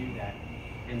seeing how you do that,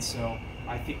 and so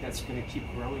I think that's going to keep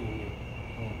growing in you.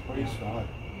 Oh, praise God.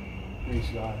 Praise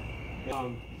God.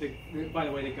 By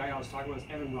the way, the guy I was talking about was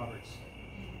Evan Roberts.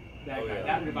 That guy,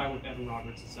 that revival with Evan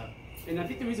Roberts and stuff. And I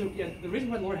think the reason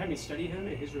why the Lord had me study him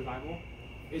and his revival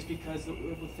is because the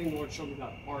thing the Lord showed me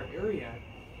about our area,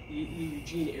 the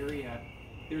Eugene area,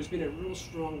 there's been a real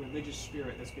strong religious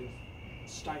spirit that's been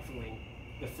stifling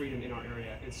the freedom in our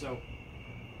area. And so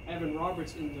Evan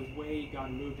Roberts, in the way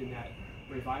God moved in that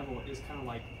revival, is kind of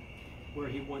like where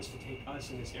he wants to take us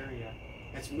in this area.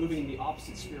 That's moving in the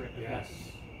opposite spirit of that.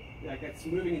 Like that's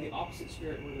moving in the opposite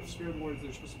spirit, where the spirit of words,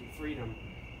 there's supposed to be freedom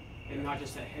and not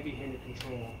just that heavy-handed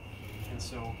control. And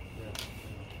so,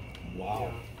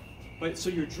 wow. Yeah. But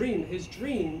so his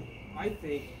dream, I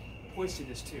think, points to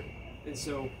this too. And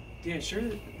so, Dan, share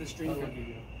this dream with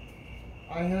you.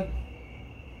 I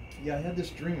had this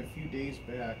dream a few days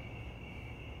back.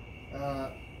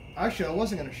 Actually, I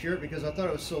wasn't going to share it because I thought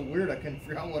it was so weird I couldn't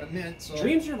figure out what it meant. So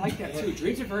dreams are like that too.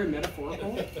 Dreams are very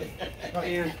metaphorical.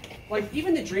 And like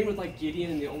even the dream with like Gideon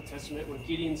in the Old Testament, when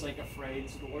Gideon's like afraid,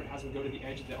 so the Lord has him go to the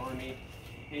edge of the army,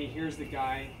 and he hears the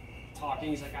guy talking.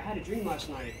 He's like, "I had a dream last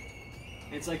night."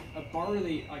 And it's like a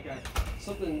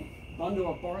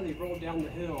bundle of barley rolled down the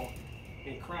hill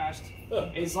and crashed.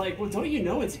 And it's like, well, don't you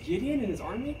know it's Gideon and his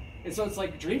army? And so it's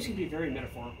like dreams can be very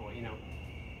metaphorical,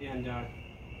 And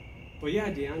but yeah,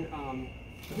 Dan,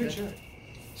 sure.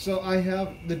 So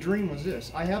the dream was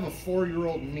this. I have a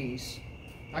 4-year-old niece,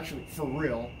 actually for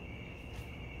real,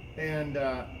 And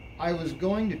I was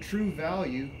going to True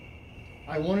Value.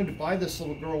 I wanted to buy this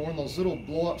little girl one of those little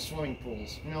blow-up swimming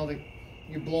pools. You know,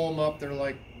 you blow them up, they're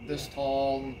like this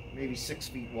tall, and maybe 6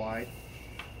 feet wide.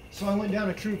 So I went down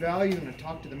to True Value and I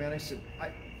talked to the man. I said,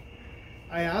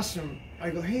 I asked him, I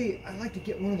go, hey, I'd like to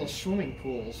get one of those swimming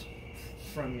pools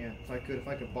from you if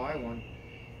I could buy one.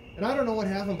 And I don't know what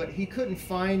happened, but he couldn't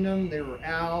find them. They were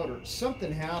out or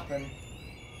something happened.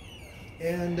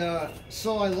 And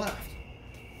so I left.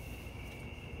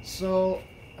 So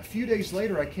a few days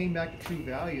later, I came back to True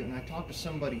Value and I talked to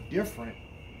somebody different.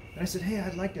 And I said, hey,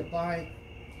 I'd like to buy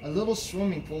a little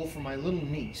swimming pool for my little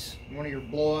niece, one of your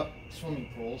blow-up swimming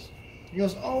pools. He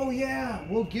goes, oh yeah,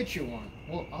 we'll get you one.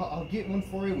 Well, I'll get one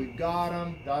for you. We've got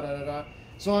them. Da da da da.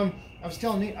 So I was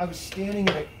telling Nate, I was standing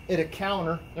at a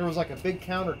counter. There was like a big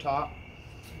countertop,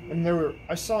 and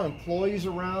I saw employees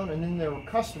around, and then there were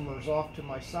customers off to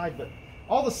my side. But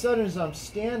all of a sudden, as I'm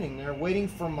standing there waiting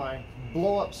for my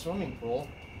blow-up swimming pool,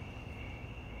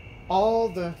 all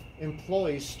the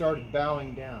employees started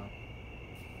bowing down.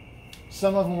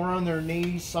 Some of them were on their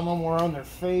knees, some of them were on their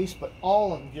face, but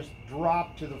all of them just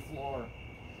dropped to the floor.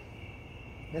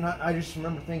 And I just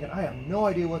remember thinking, I have no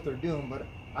idea what they're doing, but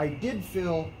I did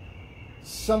feel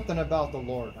something about the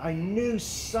Lord. I knew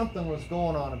something was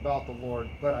going on about the Lord,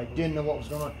 but I didn't know what was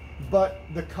going on. But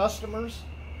the customers,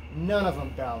 none of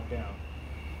them bowed down.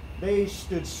 They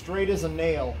stood straight as a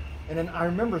nail. And then I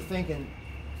remember thinking,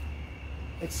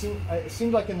 it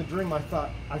seemed like in the dream I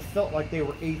felt like they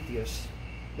were atheists.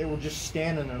 They were just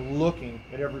standing there looking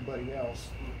at everybody else.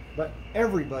 But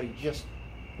everybody just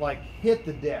like hit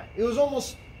the deck. It was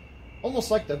almost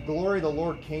like the glory of the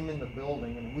Lord came in the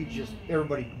building, and we just,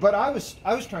 everybody. But I was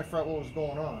trying to figure out what was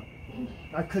going on.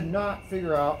 I could not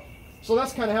figure out. So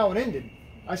that's kind of how it ended.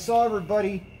 I saw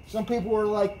everybody. Some people were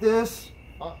like this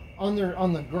on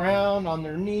the ground, on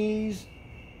their knees,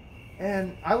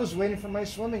 and I was waiting for my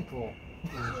swimming pool.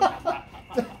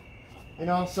 You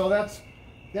know, so that's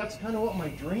kind of what my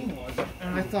dream was.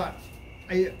 And I thought,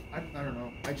 I don't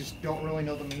know. I just don't really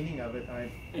know the meaning of it.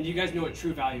 And you guys know what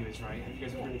True Value is, right? Have you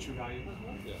guys ever heard of True Value?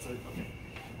 Yeah. So, okay.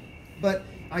 But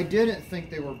I didn't think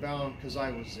they were bowing because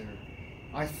I was there.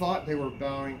 I thought they were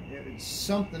bowing. It's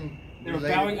something. They were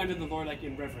bowing under the Lord, like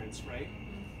in reverence, right?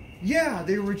 Yeah,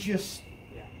 they were just.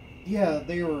 Yeah,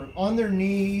 they were on their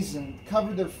knees and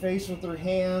covered their face with their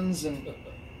hands, and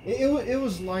it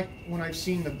was like when I've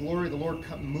seen the glory of the Lord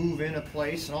move in a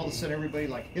place, and all of a sudden everybody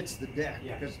like hits the deck,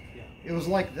 because it was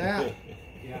like that.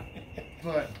 Yeah.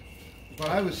 But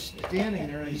I was standing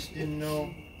there, and I just didn't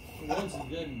know. The ones that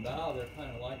didn't bow, they're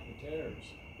kind of like the tares.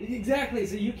 Exactly.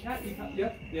 So you can't.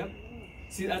 Yep.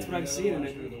 See, that's what I'm seeing.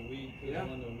 The wheat,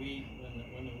 when the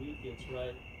wheat gets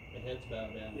right, the heads bow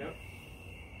down. Yep.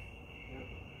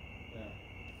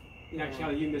 Yeah,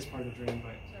 Kelly, you missed part of the dream,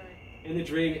 but in the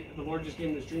dream, the Lord just gave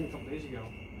him this dream a couple days ago.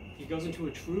 He goes into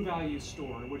a True Value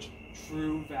store, which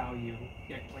True Value,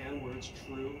 play on words,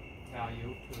 True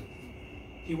Value.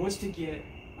 He wants to get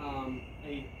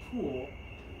a pool.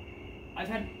 I've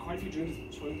had quite a few dreams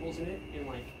with swimming pools in it, and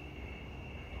like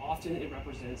often it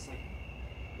represents like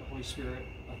the Holy Spirit,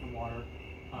 like the water.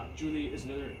 Julie is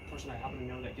another person I happen to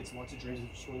know that gets lots of dreams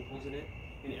with swimming pools in it,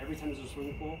 and every time there's a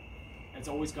swimming pool, it's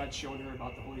always God showing her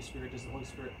about the Holy Spirit. Does the Holy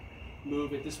Spirit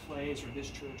move at this place or this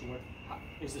church, or what?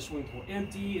 Is the swimming pool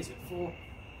empty? Is it full?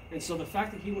 And so the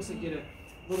fact that he wants to get a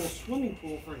little swimming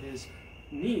pool for his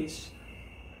niece,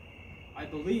 I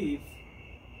believe.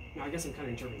 Now I guess I'm kind of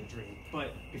interpreting the dream,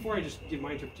 but before I just give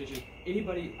my interpretation,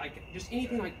 anybody just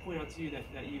anything I point out to you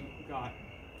that you got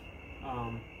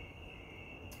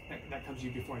that comes to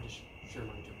you before I just share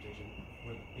my interpretation.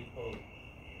 Were the people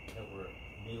that were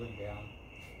kneeling down?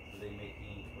 Were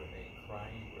they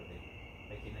crying? Were they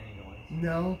making any noise?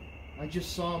 No, I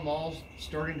just saw them all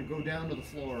starting to go down to the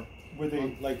floor. Were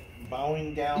they like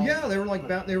bowing down? Yeah, they were like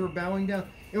they were bowing down.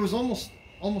 It was almost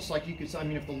like you could. I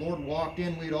mean, if the Lord walked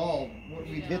in, we'd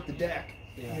hit the deck.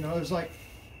 Yeah. You know, it was like,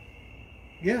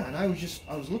 yeah. And I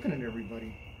was looking at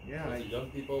everybody. Yeah. Was it young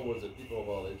people? Was it people of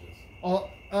all ages?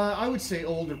 I would say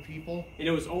older people. And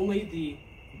it was only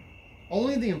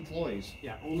the employees.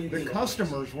 Yeah, only the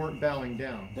customers weren't bowing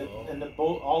down.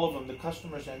 All of them, the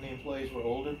customers and the employees were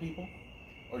older people,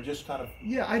 or just kind of.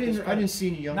 Yeah, I didn't see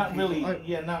any young people.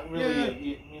 Not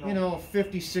really. You know,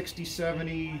 50, 60,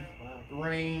 70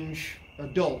 range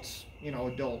adults. I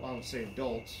would say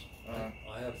adults.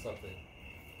 I have something.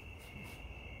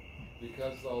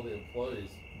 Because all the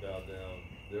employees bowed down,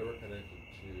 they were connected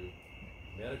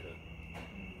to management,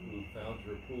 who found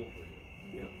your pool for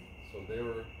you. Yeah. So they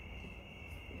were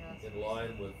in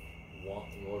line with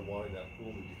Lord wanting that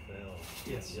pool to be found.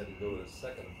 Yes. You had to go to a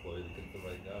second employee to get the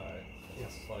right guy.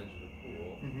 Yes. Find you the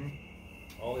pool. Mm-hmm.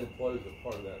 All the employees are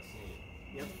part of that scene.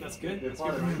 Yep, that's good. They're That's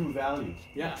part good, of Ryan. true value.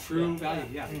 Yeah, true value.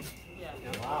 Yeah.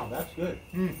 Yeah. Wow, that's good.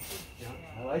 Mm. Yeah.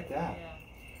 I like that.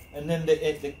 Yeah. And then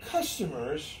the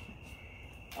customers,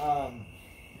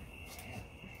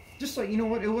 Just like, you know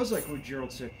what, it was like what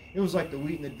Gerald said. It was like the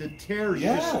wheat and the tares.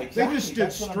 Yeah, just, exactly. They just stood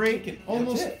That's what I'm straight. thinking.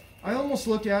 Almost. That's it. I almost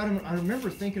looked at him. I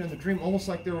remember thinking in the dream, almost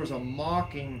like there was a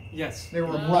mocking. Yes. They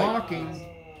were mocking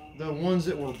the ones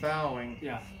that were bowing.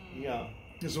 Yeah. yeah.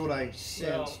 Is what I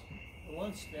sensed. Well, the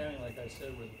ones standing, like I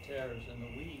said, were the tares, and the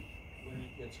wheat, when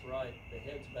it gets ripe, the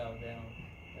heads bow down,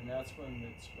 and that's when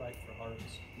it's ripe for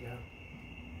harvest. Yeah.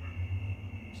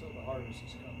 So the harvest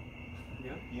is coming.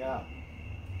 Yeah. Yeah.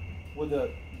 Well,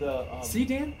 See,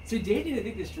 Dan? So Dan didn't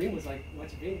think this dream was like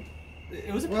much of a.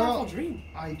 It was a powerful dream.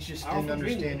 I just Powerful didn't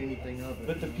understand dream. anything of it.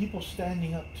 but the people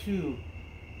standing up too,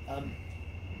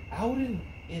 out in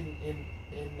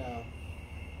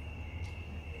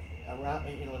around,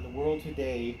 you know, in the world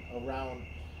today, around,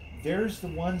 there's the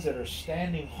ones that are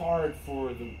standing hard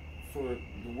for the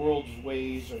world's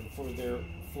ways, or for their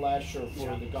flesh, or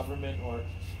for the government, or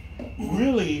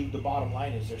really the bottom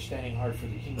line is they're standing hard for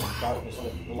the kingdom of darkness.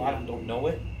 But a lot of them don't know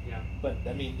it. Yeah. But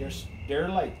I mean, they're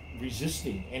like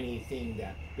resisting anything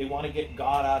that they want to get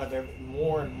God out of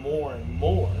more and more and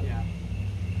more. Yeah.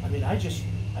 I mean, I just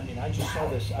saw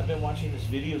this. I've been watching these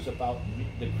videos about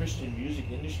the Christian music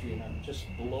industry, and I'm just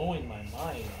blowing my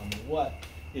mind on what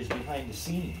is behind the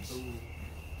scenes,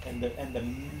 and the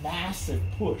massive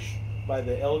push by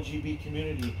the LGBT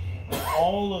community and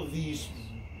all of these,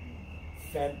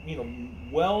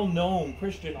 well-known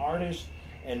Christian artists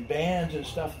and bands and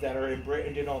stuff that are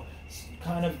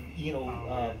kind of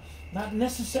not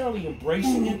necessarily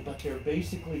embracing it, but they're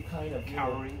basically kind of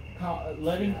Cowering.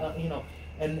 Letting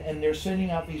and they're sending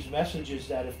out these messages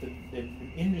that if the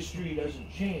industry doesn't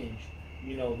change,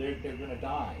 they're going to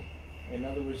die. In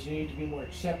other words, you need to be more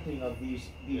accepting of these.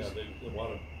 Yeah, they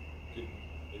want to.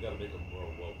 They got to make them more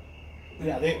woke.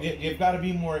 Yeah, they've got to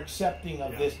be more accepting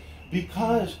of this,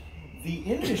 because the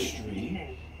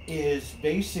industry is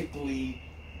basically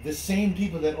the same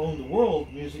people that own the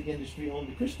world music industry own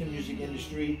the Christian music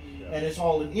industry, and it's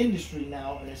all an industry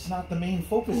now, and it's not the main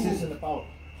focus. Isn't about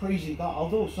praising God.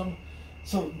 Although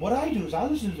so what I do is I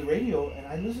listen to the radio and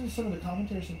I listen to some of the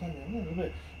commentaries sometimes, a little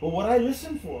bit. But what I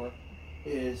listen for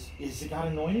is the God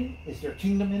anointing? Is there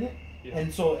kingdom in it? Yeah.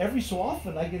 And so every so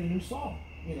often I get a new song,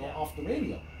 off the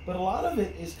radio. But a lot of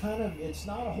it is it's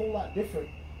not a whole lot different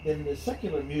than the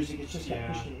secular music. It's just got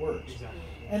Christian words. Exactly.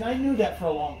 And I knew that for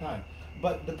a long time.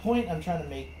 But the point I'm trying to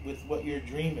make with what your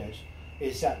dream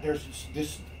is that there's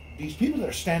these people that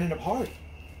are standing up hard.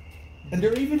 And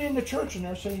they're even in the church, and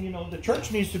they're saying, the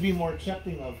church needs to be more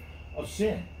accepting of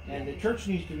sin. And the church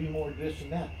needs to be more this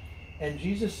and that. And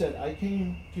Jesus said, I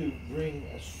came to bring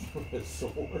a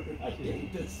sword. I came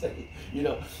to say,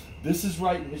 this is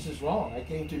right and this is wrong. I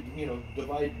came to,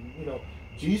 divide,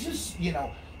 Jesus,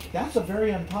 that's a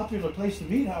very unpopular place to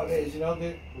be nowadays.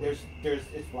 There's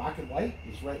it's black and white,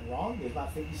 it's right and wrong. There's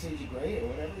not 50 shades of gray or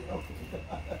whatever. Well,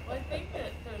 I think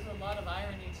that there's a lot of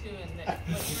irony too in that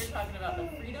when you were talking about the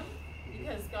freedom,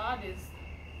 because God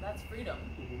that's freedom,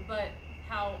 but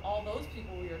how all those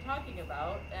people we were talking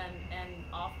about, and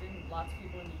often lots of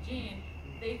people in Eugene,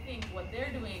 they think what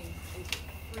they're doing is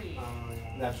free.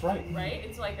 That's right. Right?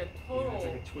 It's like a total it's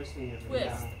like a twist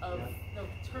of the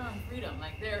term freedom.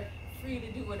 Like they're free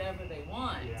to do whatever they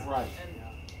want. Yeah. Right. And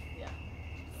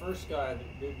The first guy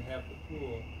that didn't have the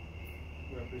pool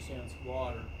represents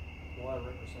water. Water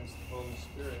represents the Holy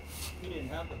Spirit. He didn't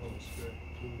have the Holy Spirit.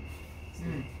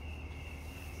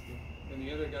 And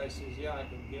the other guy says, "Yeah, I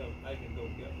can go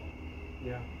get one."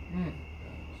 Yeah.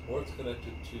 Or it's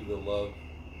connected to the love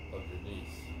of your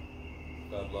niece.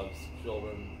 God loves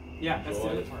children. Yeah, that's the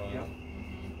other joy, part. fun.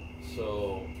 Yeah.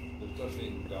 So there's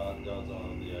nothing God's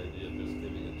on the idea of just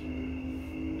giving it to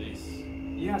your niece.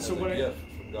 Yeah. As So a what gift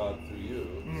from God through you.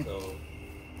 So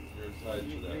you're tied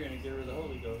to that. You're going to give her the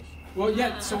Holy Ghost. Well,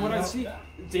 yeah. So what I see,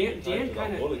 Dan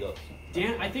kind Holy of. Ghost.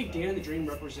 Dan, I think Dan in the dream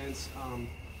represents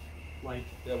like.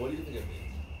 Yeah. What do you think it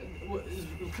means?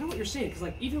 Kind of what you're saying, because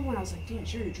like even when I was like, Dan,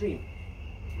 share your dream.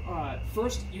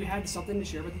 First, you had something to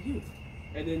share with the youth,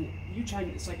 and then you chimed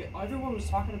in. It's like everyone was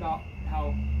talking about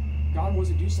how God wants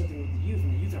to do something with the youth,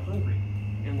 and the youth are hungry,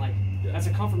 and like that's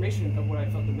a confirmation of what I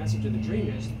felt the message of the dream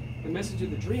is. The message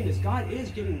of the dream is God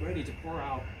is getting ready to pour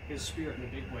out His Spirit in a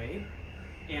big way,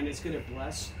 and it's going to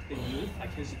bless the youth,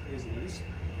 like his needs.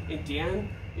 And Dan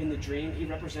in the dream, he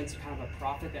represents kind of a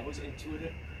prophet that was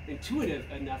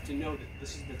intuitive enough to know that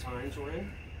this is the times we're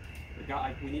in,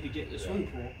 we need to get a swimming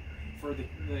pool for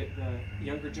the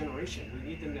younger generation. We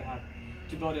need them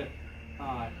to be able to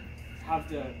have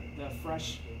the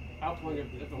fresh outpouring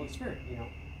of the Holy Spirit,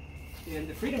 and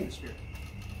the freedom of the Spirit.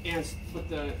 And with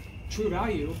the true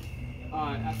value,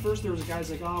 at first there was guys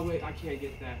like, oh wait, I can't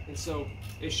get that. And so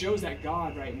it shows that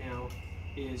God right now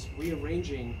is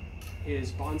rearranging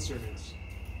his bondservants.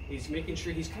 He's making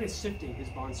sure, he's kind of sifting his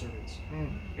bondservants.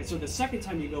 And so the second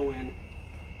time you go in,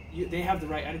 they have the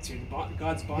right attitude.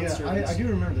 God's bondservants. Yeah, I do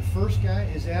remember the first guy,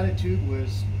 his attitude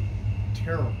was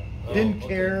terrible. Didn't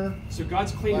care. So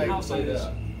God's cleaning house on this.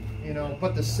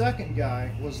 But the second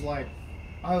guy was like,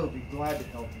 I would be glad to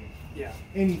help you. Yeah.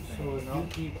 Anything. So if you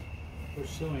keep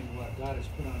pursuing what God has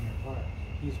put on your heart,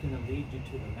 he's going to lead you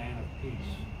to the man of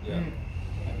peace. Yeah.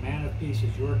 That man of peace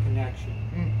is your connection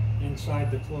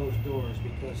inside the closed doors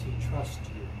because he trusts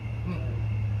you.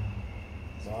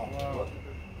 Wow.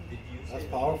 Did you say That's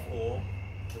that powerful. the pool,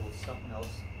 there was something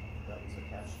else that was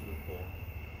attached to the pool?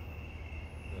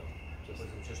 Was it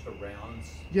just a round?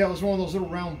 Yeah, it was one of those little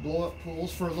round blow-up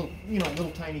pools for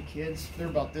little tiny kids. They're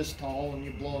about this tall, and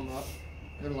you blow them up.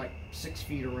 They're like 6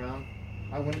 feet around.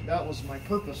 That was my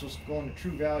purpose, was going to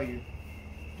True Value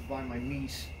to buy my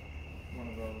niece one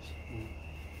of those.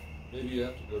 Maybe you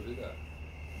have to go do that.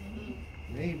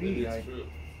 Maybe it's true.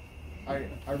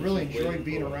 I really enjoy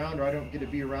being around her. I don't get to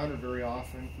be around her very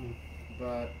often,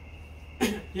 but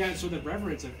yeah. So the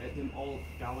reverence of them all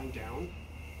bowing down,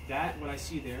 that what I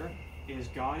see there is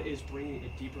God is bringing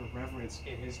a deeper reverence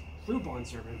in his true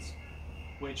bondservants,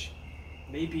 which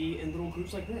may be in little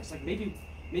groups like this. Like maybe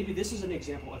this is an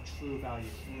example of true value.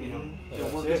 Their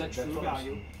work is at true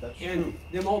value. And true.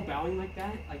 Them all bowing like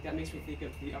that makes me think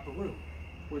of the upper room,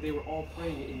 where they were all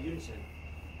praying in unison.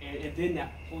 And then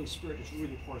that Holy Spirit just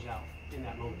really pours out in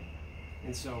that moment.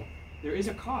 And so there is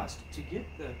a cost to get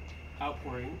the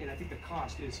outpouring, and I think the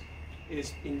cost is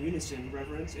in unison,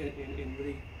 reverence, and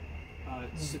really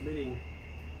submitting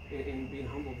and being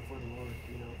humble before the Lord.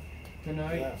 Can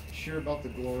I share about the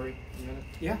glory a minute?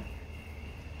 Yeah.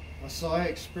 So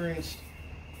I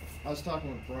was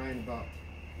talking with Brian about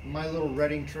my little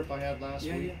Reading trip I had last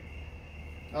week.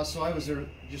 Yeah. So I was there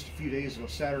just a few days ago,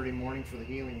 Saturday morning, for the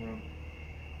healing room.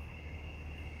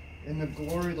 And the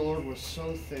glory of the Lord was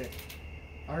so thick.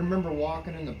 I remember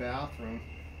walking in the bathroom.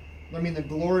 The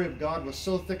glory of God was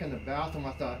so thick in the bathroom,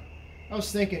 I was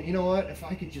thinking, you know what, if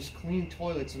I could just clean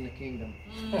toilets in the kingdom,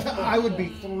 I would be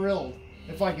thrilled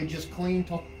if I could just clean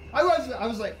toilets. I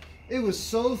was like, it was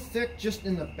so thick just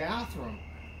in the bathroom,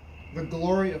 the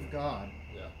glory of God.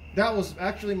 Yeah. That was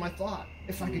actually my thought.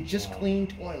 If I could just clean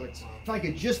toilets, if I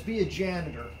could just be a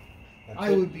janitor,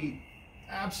 I would be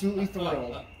absolutely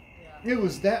thrilled. It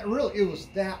was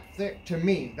that thick to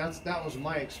me. That was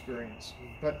my experience.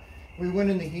 But we went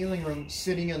in the healing room,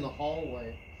 sitting in the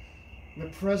hallway. The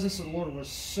presence of the Lord was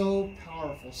so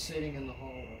powerful sitting in the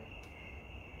hallway.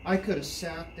 I could have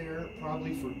sat there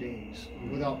probably for days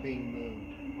without being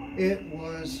moved. It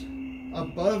was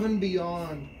above and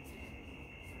beyond.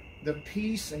 The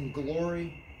peace and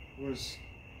glory was,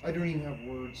 I don't even have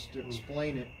words to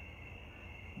explain it.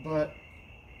 But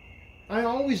I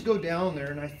always go down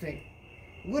there and I think,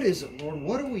 what is it, Lord?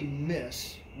 What do we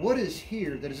miss? What is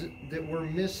here that we're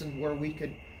missing where we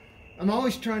could... I'm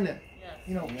always trying to,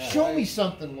 show me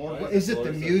something, Lord. Is it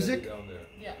the music?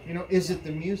 Yeah. Is it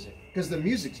the music? Because the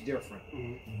music's different.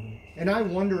 And I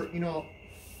wonder,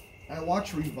 I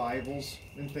watch revivals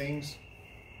and things.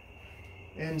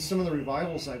 And some of the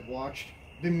revivals I've watched,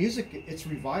 the music, it's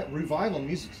revival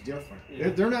music's different. Yeah.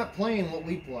 They're not playing what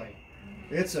we play.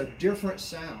 It's a different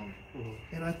sound.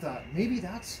 And I thought, maybe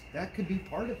that could be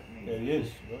part of it. Maybe. It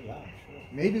is. Oh, yeah, sure.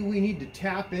 Maybe we need to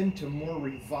tap into more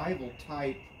revival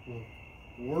type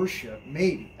worship.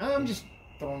 Maybe. I'm just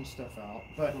throwing stuff out.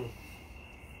 But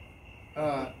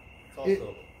it's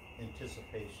also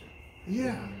anticipation.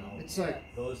 Yeah. It's like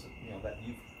those that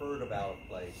you've heard about a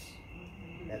place,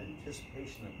 that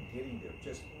anticipation of getting there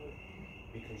just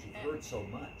because you've heard so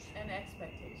much. And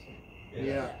expectation.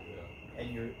 Yeah.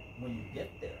 And when you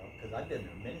get there, because I've been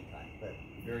there many times, but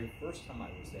the very first time I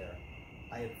was there,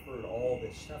 I had heard all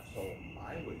this stuff, so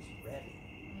I was ready.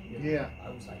 Yeah. I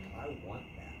was like, I want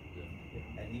that.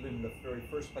 And even the very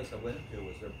first place I went into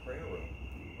was their prayer room,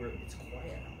 where it's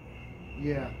quiet out there.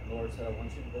 Yeah. And the Lord said, I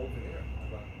want you to go over there.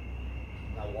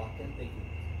 And I walked in thinking,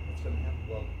 what's going to happen?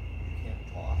 Well, you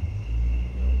can't talk.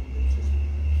 It's just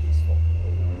peaceful.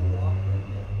 But when you walk in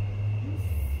there, you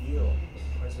feel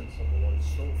the presence of the Lord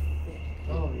so thick.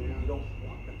 Oh, yeah. You don't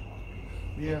want to talk.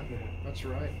 Yeah, that's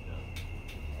right.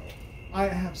 I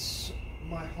have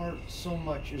my heart so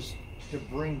much is to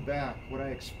bring back what I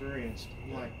experienced.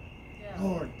 I'm like,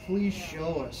 Lord, please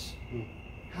show us.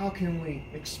 How can we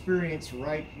experience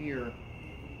right here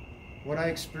what I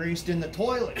experienced in the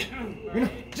toilet?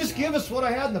 Just give us what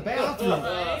I had in the bathroom.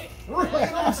 Right. You know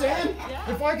what I'm saying?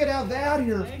 Yeah. If I could have that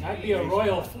here. That'd be a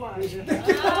royal flush. Well,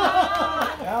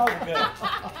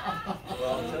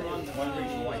 I'll tell you one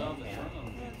reason why you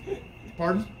can't.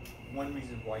 Pardon? One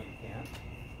reason why you can't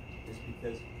is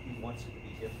because he wants it to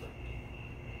be different.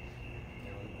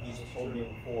 You know, he's told me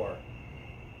before,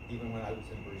 even when I was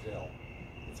in Brazil,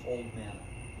 it's old manna.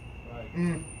 Right.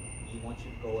 He wants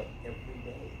you to go every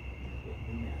day and get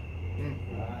new manna.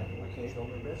 Right. Like you showed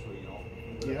me Rizzo, you know,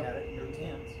 you would have had it in your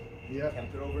tents,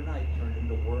 kept it overnight, turned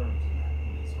into worms and that.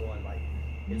 And he's going like,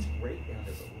 it's great down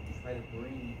there, but when you try to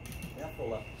bring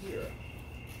Bethel up here,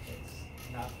 it's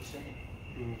not the same.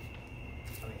 I mean,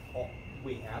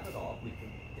 we have it all. We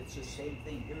can. It's the same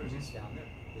thing here as it's down there.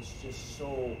 It's just so.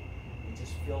 You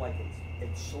just feel like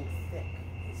it's so thick.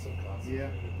 It's so concentrated.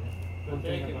 But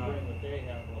they can bring what they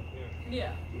have up here.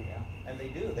 Yeah. Yeah, and they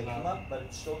do. They come up, but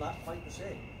it's still not quite the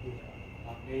same.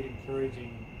 Nate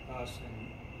encouraging us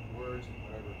in words and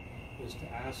whatever is to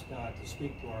ask God to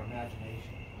speak to our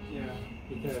imagination. Yeah.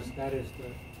 Because that is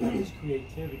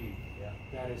creativity. Yeah.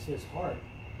 That is His heart,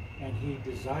 and He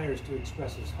desires to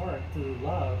express His heart through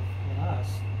love in us,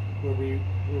 where we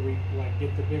like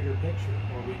get the bigger picture,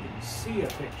 or we can see a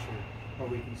picture, or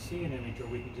we can see an image, or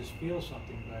we can just feel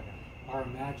something. But our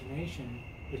imagination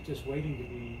is just waiting to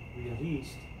be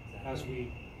released as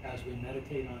we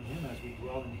meditate on Him, as we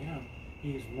dwell in Him.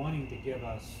 He's wanting to give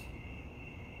us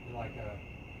like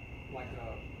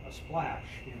a splash,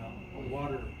 you know, a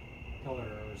watercolor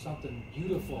or something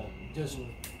beautiful, just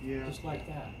like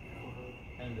that. You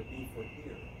know? And to be for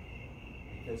here,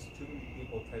 because too many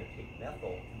people try to take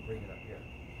Bethel and bring it up here.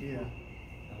 Yeah.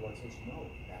 And the Lord says, no,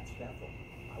 that's Bethel.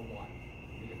 I want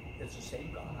it. It's the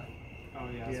same God. Oh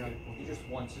yeah. That's good. He just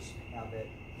wants us to have it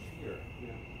here,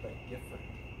 but different.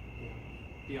 Yeah.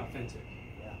 Be authentic.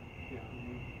 Yeah. Yeah.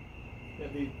 Yeah,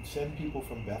 they send people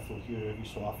from Bethel here every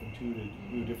so often too to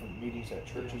do different meetings at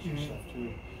churches and stuff too.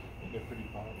 And they're pretty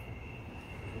powerful.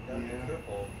 We've got to be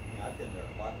careful. I mean, I've been there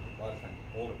a lot of times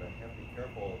older, but you have to be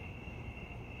careful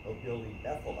of building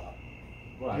Bethel up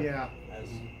Right. Yeah. as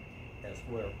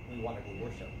where we want to go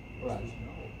worship. He Right. says,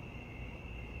 no.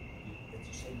 It's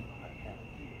the same God have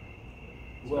it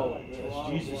here. Well, like as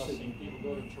Toronto Jesus blessing. said, People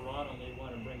go to Toronto and they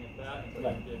want to bring it back, but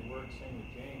Right. they did work. Same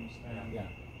with James. And yeah.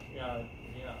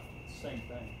 same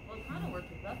thing. Well, it kind of worked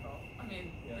with Bethel. I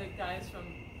mean, Yeah. the guys from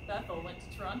Bethel went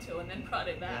to Toronto and then brought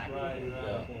it back. Right.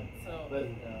 Yeah. So. But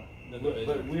Yeah.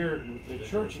 but the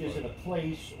church isn't a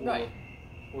place Right.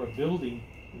 or a building.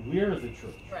 We're the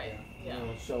church. Right. Yeah. You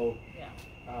know, so. Yeah.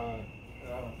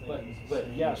 I don't think But it's the but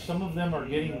same. yeah, some of them are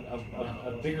getting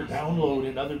a bigger download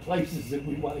in other places, and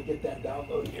we want to get that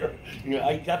download here. You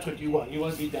know, that's what you want. You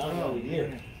want to be downloaded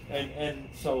here, and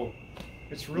so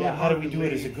It's really yeah. How do hard we to do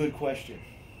it? Is a leave. good question.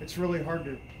 It's really hard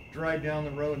to drive down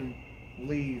the road and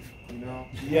leave, you know.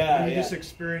 Yeah, When you yeah. just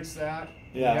experience that,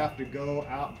 Yeah. you have to go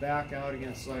back out again.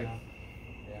 It's like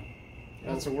Yeah.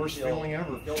 that's the worst Feel- feeling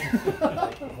ever. feel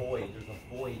like a void. There's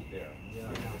a void there. You know,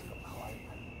 you just go, oh, I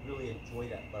really enjoy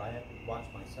that, but I have to watch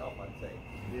myself. I'd say,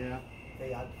 Yeah.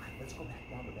 hey, let's go back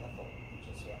down to Bethel.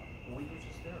 Just we were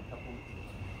just there a couple weeks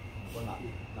ago. Well,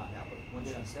 not now, but when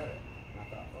she said it, and I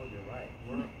thought, oh, you're right.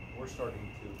 We're starting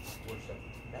to worship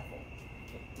Bethel.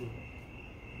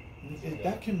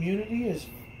 That community is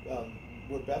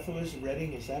where Bethel is,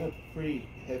 Reading. Is that a pretty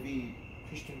heavy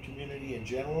Christian community in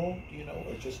general? Do you know,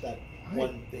 or just that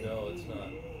one thing? No, it's not.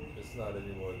 It's not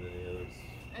any more than any others.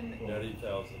 And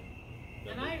 90,000.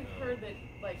 and I heard that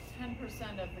like 10%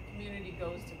 of the community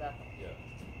goes to Bethel. Yeah.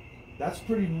 That's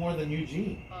pretty more than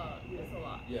Eugene. It's a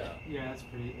lot. Yeah. Yeah, that's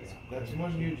pretty. That's more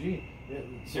than Eugene.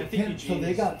 So, I think so Eugene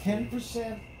they is- got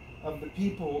 10% of the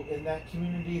people in that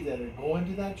community that are going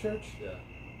to that church. Yeah.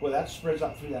 Well, that spreads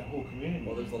out through that whole community.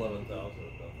 Well, there's 11,000 of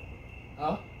them.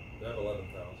 Huh? They have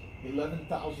 11,000.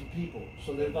 11,000 people.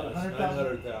 So there's about It's 100,000.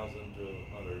 900,000 to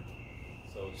 100.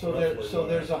 So it's So roughly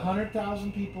there's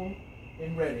 100,000 people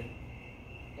in Reading,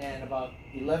 and about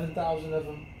 11,000 of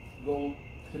them go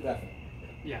to Bethel.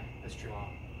 Yeah, that's true.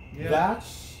 Yeah.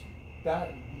 That's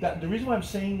that. The reason why I'm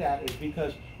saying that is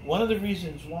because one of the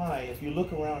reasons why, if you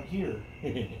look around here,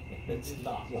 it's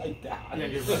not like that. Yeah,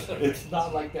 you're right. It's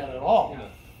not like that at all.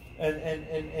 Yeah.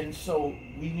 And so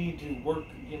we need to work.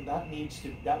 You know,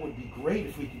 that would be great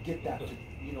if we could get that to,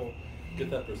 you know, Get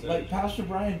that percentage. like Pastor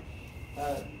Brian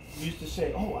used to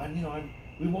say,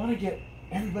 we want to get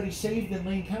everybody saved in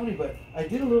Lane County, but I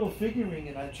did a little figuring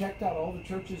and I checked out all the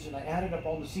churches and I added up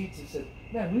all the seats and said,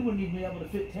 man, we wouldn't even be able to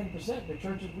fit 10% of the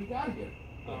churches we got here.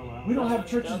 Oh, wow. We don't have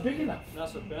churches big enough.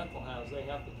 That's what Bethel has. They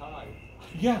have to tithe.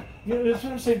 Yeah, that's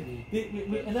what I'm saying.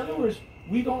 In other words,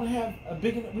 we don't have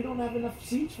we don't have enough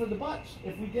seats for the butts.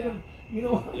 If we get them,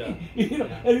 Yeah.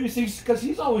 and you see, because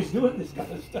he's always doing this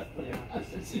kind of stuff. Yeah.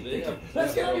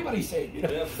 Let's get everybody saved.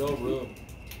 They have no room.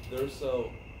 They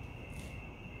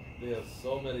have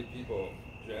so many people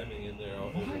jamming in there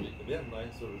every week. We have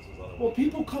 9 services on a week. Well,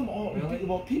 people come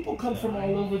people come from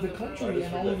all over the country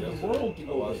and all over the world to I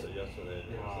go watched there. it yesterday.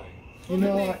 They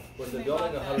were saying, When they're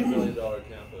building a $100 million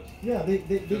campus. Yeah,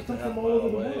 they come from all over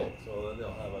the world. So then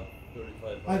they'll have a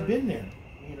 3,500. I've been there,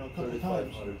 a couple of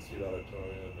times. 3,500 seat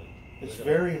auditorium. And It's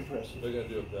very impressive. They're going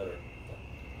to do it better.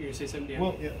 You're going to say something, Dan?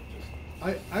 Well, yeah.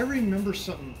 I remember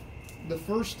something. The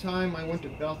first time I went to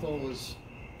Bethel was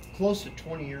close to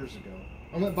 20 years ago.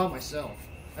 I went by myself.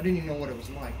 I didn't even know what it was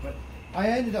like, but I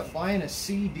ended up buying a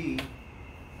CD.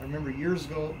 I remember years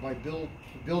ago by Bill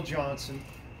Johnson.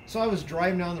 So I was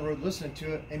driving down the road listening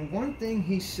to it, and one thing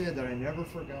he said that I never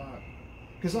forgot,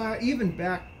 because even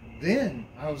back then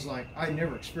I was like, I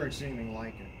never experienced anything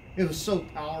like it. It was so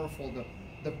powerful,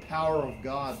 the power of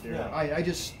God there. Yeah.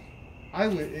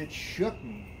 It shook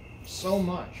me so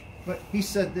much. But he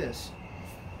said this.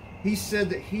 He said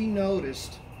that he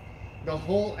noticed the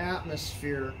whole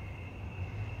atmosphere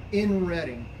in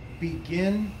Redding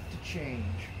begin to change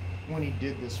when he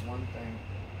did this one thing.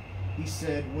 He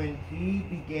said when he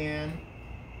began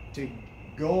to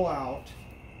go out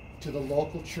to the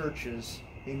local churches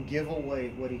and give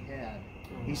away what he had,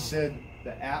 he said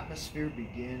the atmosphere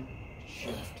began to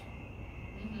shift.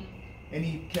 And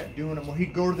he kept doing it. Well,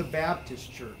 he'd go to the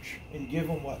Baptist church and give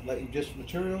them what, like just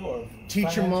material or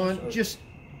teach them on, just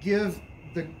give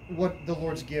what the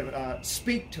Lord's given.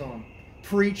 Speak to them.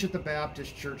 Preach at the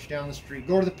Baptist church down the street.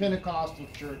 Go to the Pentecostal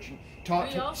church and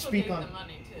speak on. Them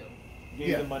money too.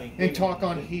 Gave them money and talk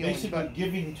on healing. Basically,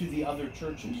 giving to the other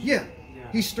churches. Yeah.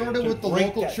 He started with the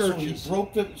local churches.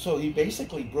 So he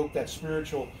basically broke that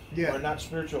spiritual, or not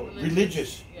spiritual,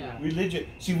 religious. Yeah. Religious.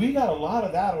 See, we got a lot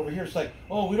of that over here. It's like,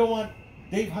 oh, we don't want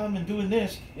Dave Hyman doing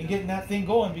this and getting that thing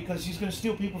going because he's going to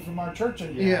steal people from our church,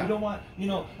 and we don't want,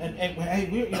 and hey,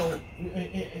 we,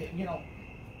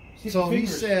 So he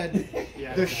said,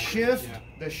 the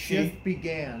shift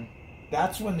began.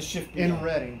 That's when the shift began. In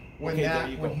Redding, when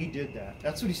he did that.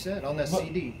 That's what he said on that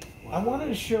CD. I wanted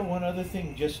to share one other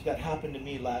thing just that happened to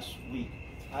me last week.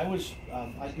 I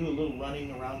do a little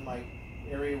running around my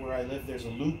area where I live. There's a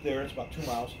loop there. It's about 2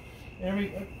 miles. And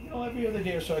every other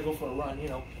day or so I go for a run.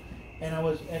 And I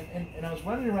was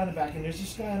running around the back, and there's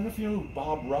this guy. I don't know if you know who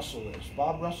Bob Russell is.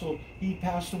 Bob Russell, he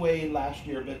passed away last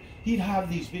year, but he'd have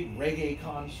these big reggae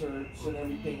concerts and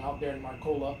everything out there in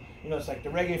Marcola. It's like the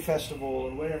reggae festival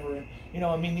or whatever.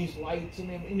 And these lights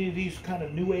and any of these kind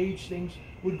of new age things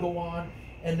would go on,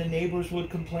 and the neighbors would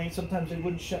complain. Sometimes they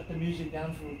wouldn't shut the music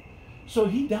down so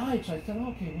he died. So I thought,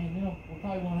 okay, man, we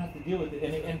probably won't have to deal with it.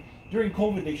 And during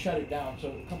COVID, they shut it down. So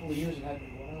a couple of years it hadn't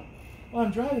been going on. Well,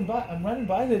 I'm running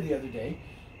by there the other day,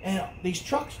 and these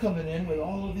trucks coming in with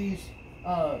all of these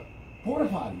porta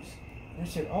potties. And I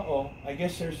said, uh-oh, I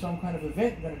guess there's some kind of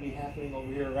event going to be happening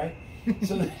over here, right?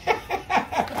 So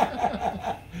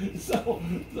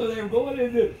they were going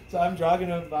into. So I'm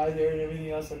jogging up by there and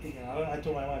everything else. I'm thinking, I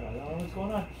told my wife, I don't know what's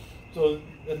going on. So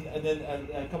and then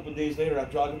a couple of days later, I'm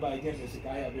jogging by again. There's a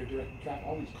guy out there directing traffic,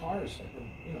 all these cars,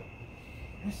 And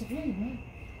I said, hey man,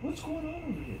 what's going on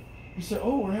over here? He said,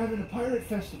 oh, we're having a pirate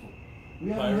festival. We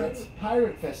haven't had a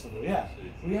pirate festival, yeah.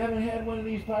 We haven't had one of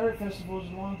these pirate festivals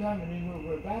in a long time, and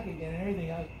we're back again and everything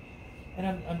else. And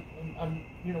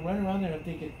I'm running around there and I'm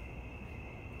thinking,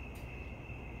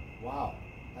 wow.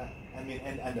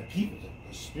 And the people,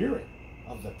 the spirit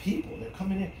of the people, they're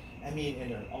coming in. And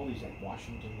there are all these like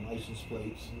Washington license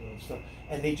plates, and stuff.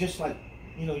 And they just like,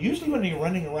 usually when they're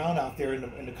running around out there in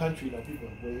the country, people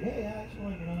are going, hey, how's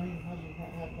it going?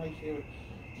 How's it nice here?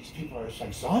 These people are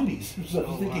like zombies. So I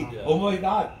was thinking, oh my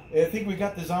God, I think we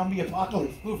got the zombie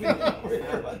apocalypse moving over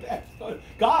here about that.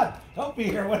 God, help me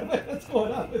here. What's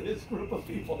going on with this group of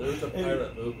people? There's a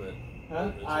pirate movement.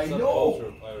 Huh? I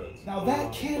know. Now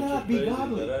that cannot be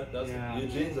godly.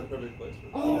 Eugene's a perfect place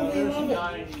for that. Oh, they there's love a it.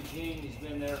 guy in Eugene. He's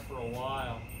been there for a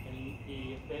while, and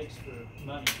he begs for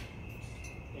money.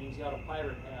 And he's got a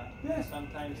pirate hat. Yeah.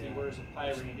 Sometimes he wears a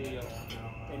pirate deal.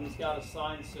 And he's got a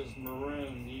sign that says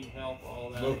maroon, need help, all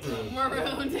that.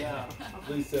 Maroon. Yeah.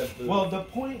 Please send food. Well, the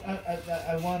point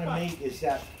I want to make is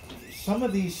that some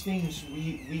of these things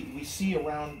we see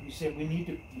around. We say we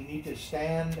need to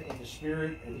stand in the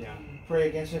spirit and pray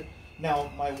against it. Now,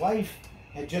 my wife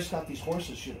had just got these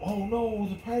horses. She said, oh no,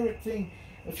 the pirate thing.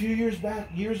 A few years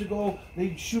ago,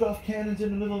 they'd shoot off cannons in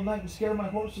the middle of the night and scare my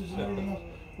horses and everything else.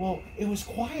 Well, it was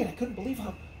quiet. I couldn't believe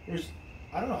how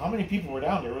I don't know how many people were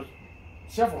down there. It was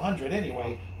several hundred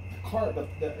anyway. The car,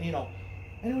 you know,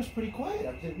 and it was pretty quiet.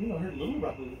 I said, you know, heard Little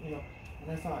Rock, you know,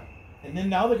 and I thought, and then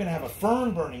now they're going to have a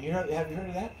fern burning. Have you heard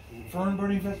of that? Mm-hmm. Fern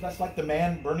burning fest. That's like the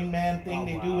Burning Man thing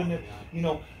they do in the, you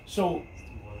know. So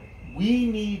we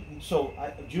need. So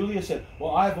Julia said,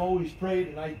 well, I've always prayed,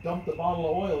 and I dumped a bottle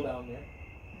of oil down there.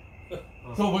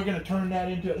 So we're going to turn that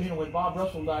into, you know, when Bob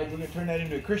Russell died, we're going to turn that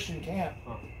into a Christian camp.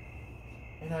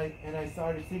 And I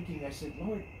started thinking, I said,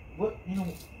 Lord, what, you know,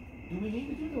 do we need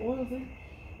to do the oil thing?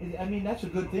 I mean, that's a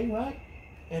good thing, right?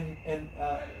 And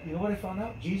you know what I found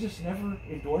out? Jesus never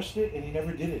endorsed it, and he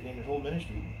never did it in his whole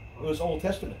ministry. It was Old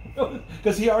Testament.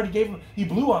 Because he already gave him, he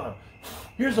blew on him.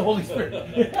 Here's the Holy Spirit.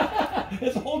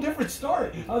 It's a whole different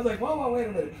story. I was like, whoa, wait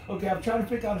a minute. Okay, I'm trying to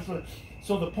pick out this one.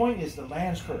 So the point is, the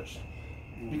land's cursed.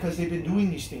 Because they've been doing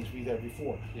these things there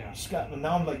before. Yeah. Scott, and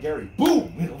now I'm like Gary.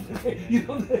 Boom! You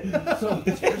know, so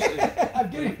I'm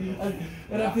getting,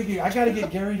 and I'm thinking, I got to get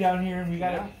Gary down here, and we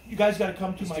got to. You guys got to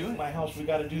come to my house. We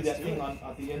got to do that thing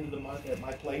at the end of the month at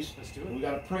my place. Let's do it. We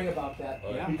got to pray about that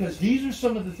because these are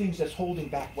some of the things that's holding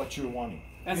back what you're wanting.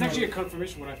 That's actually a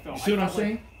confirmation of what I felt. You see what I'm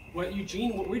saying? What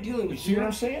Eugene, what we're dealing with. You see what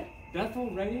I'm saying? Bethel,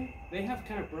 Redding, they have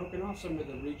kind of broken off some of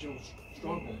the regional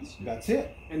strongholds. That's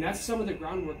it. And that's some of the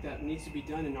groundwork that needs to be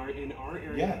done in our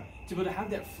area to be able to have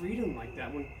that freedom like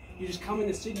that. When you just come in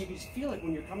the city, you can just feel it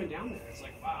when you're coming down there. It's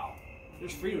like, wow,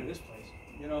 there's freedom in this place.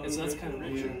 You know, and so that's kind of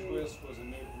Richard Twist was a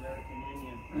Native American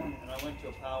Indian, and I went to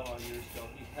a powwow years ago.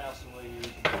 He passed away years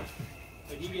ago.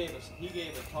 But he gave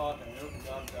a talk, and I never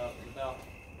forgot about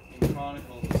in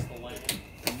Chronicles, it's the land.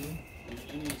 And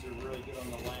the Indians are really good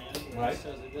on the land. Right. He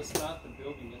says it's not the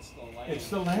building, it's the land. It's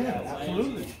the land,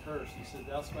 absolutely. Land's cursed. He said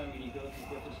that's why when you go to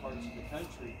different parts of the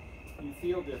country, you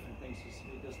feel different things. He said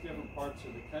because different parts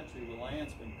of the country, the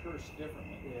land's been cursed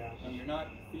differently. Yeah. And you're not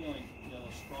feeling, you know,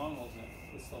 strongholds in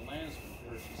it. It's the land's been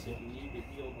cursed. He said you need to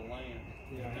heal the land.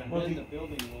 Yeah. And then the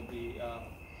building will be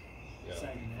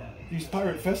sanctified. These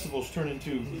pirate festivals turn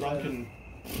into drunken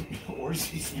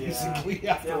orgies basically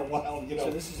after a while, you know. So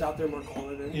this is out there more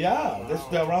quality. Yeah, this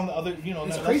around the other, you know.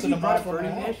 It's crazy you brought up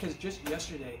Burning Man because just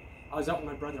yesterday I was out with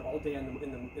my brother all day in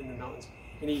the mountains,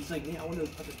 and he's like, "Yeah, I want to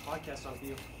put this podcast on for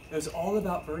you." It was all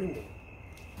about Burning Man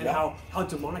and how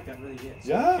demonic that really is.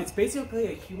 Yeah, it's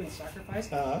basically a human sacrifice.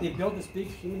 They build this big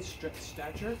human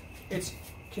stature. It's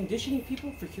conditioning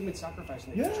people for human sacrifice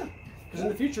in the future. Because in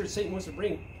the future, Satan wants to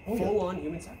bring full-on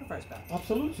human sacrifice back.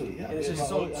 Absolutely, yeah. And it's just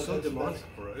so demonic.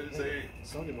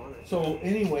 So demonic. So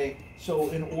anyway,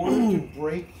 in order to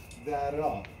break that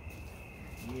up,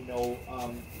 you know,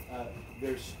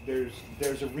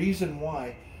 there's a reason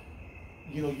why,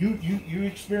 you know, you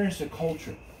experience a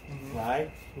culture,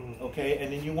 right? Okay,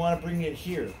 and then you want to bring it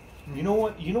here. You know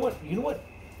what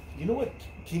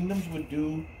kingdoms would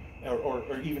do,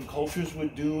 or even cultures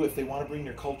would do if they want to bring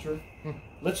their culture.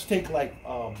 Let's take like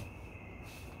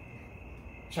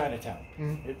Chinatown.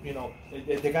 You know,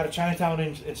 they got a Chinatown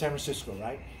in San Francisco,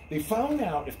 right? They found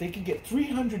out if they could get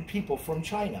 300 people from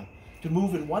China to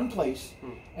move in one place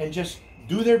and just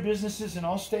do their businesses and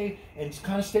all stay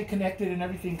connected and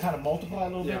everything kind of multiply a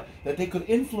little bit, that they could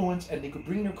influence and they could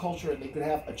bring their culture and they could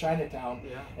have a Chinatown.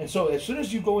 And so as soon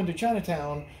as you go into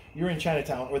Chinatown, you're in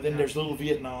Chinatown, or then there's Little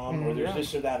Vietnam, or there's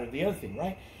this or that or the other thing,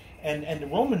 right? And the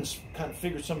Romans kind of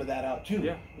figured some of that out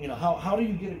too. You know, how do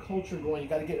you get a culture going? You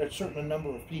got to get a certain number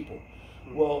of people.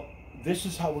 Well, this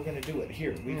is how we're going to do it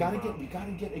here. We got to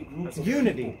get a group of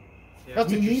unity. People.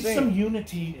 We need some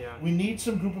unity. We need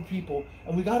some group of people,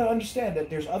 and we got to understand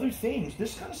that there's other things.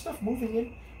 This kind of stuff moving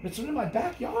in. It's in my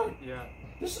backyard.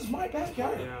 This is my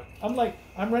backyard. I'm like,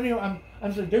 I'm running. I'm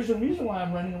like, there's a reason why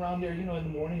I'm running around there. You know, in the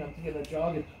morning, I'm taking a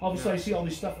jog, and all of a sudden I see all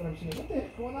these stuff, and I'm thinking, what the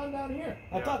heck's going on down here?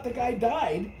 I thought the guy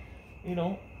died. You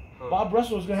know, Bob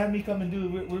Russell was going to have me come and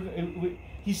do.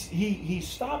 He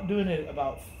stopped doing it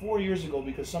about 4 years ago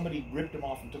because somebody ripped him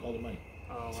off and took all the money.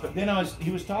 But then he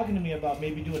was talking to me about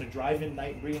maybe doing a drive-in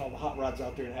night and bringing all the hot rods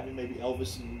out there and having maybe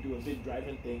Elvis and do a big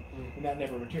drive-in thing, and that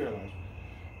never materialized.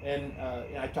 And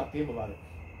I talked to him about it.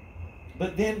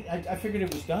 But then I figured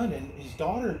it was done, and his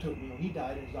daughter he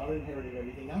died, and his daughter inherited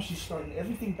everything. Now she's starting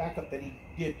everything back up that he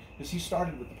did, because he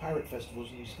started with the pirate festivals,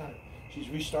 and she's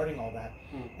restarting all that.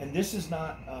 And this is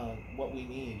not what we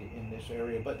need in this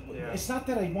area. But it's not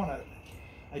that I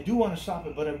do want to stop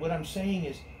it, but what I'm saying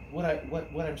is, what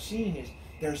I'm seeing is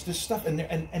there's this stuff,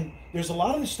 and there's a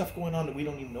lot of this stuff going on that we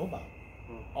don't even know about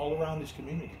all around this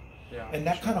community. And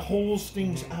that kind of holds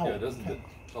things out. Yeah, it doesn't get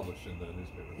published in the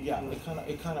newspaper. Yeah,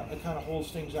 it kind of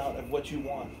holds things out of what you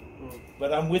want.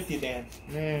 But I'm with you, Dan.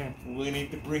 Man, we need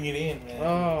to bring it in, man.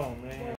 Oh man.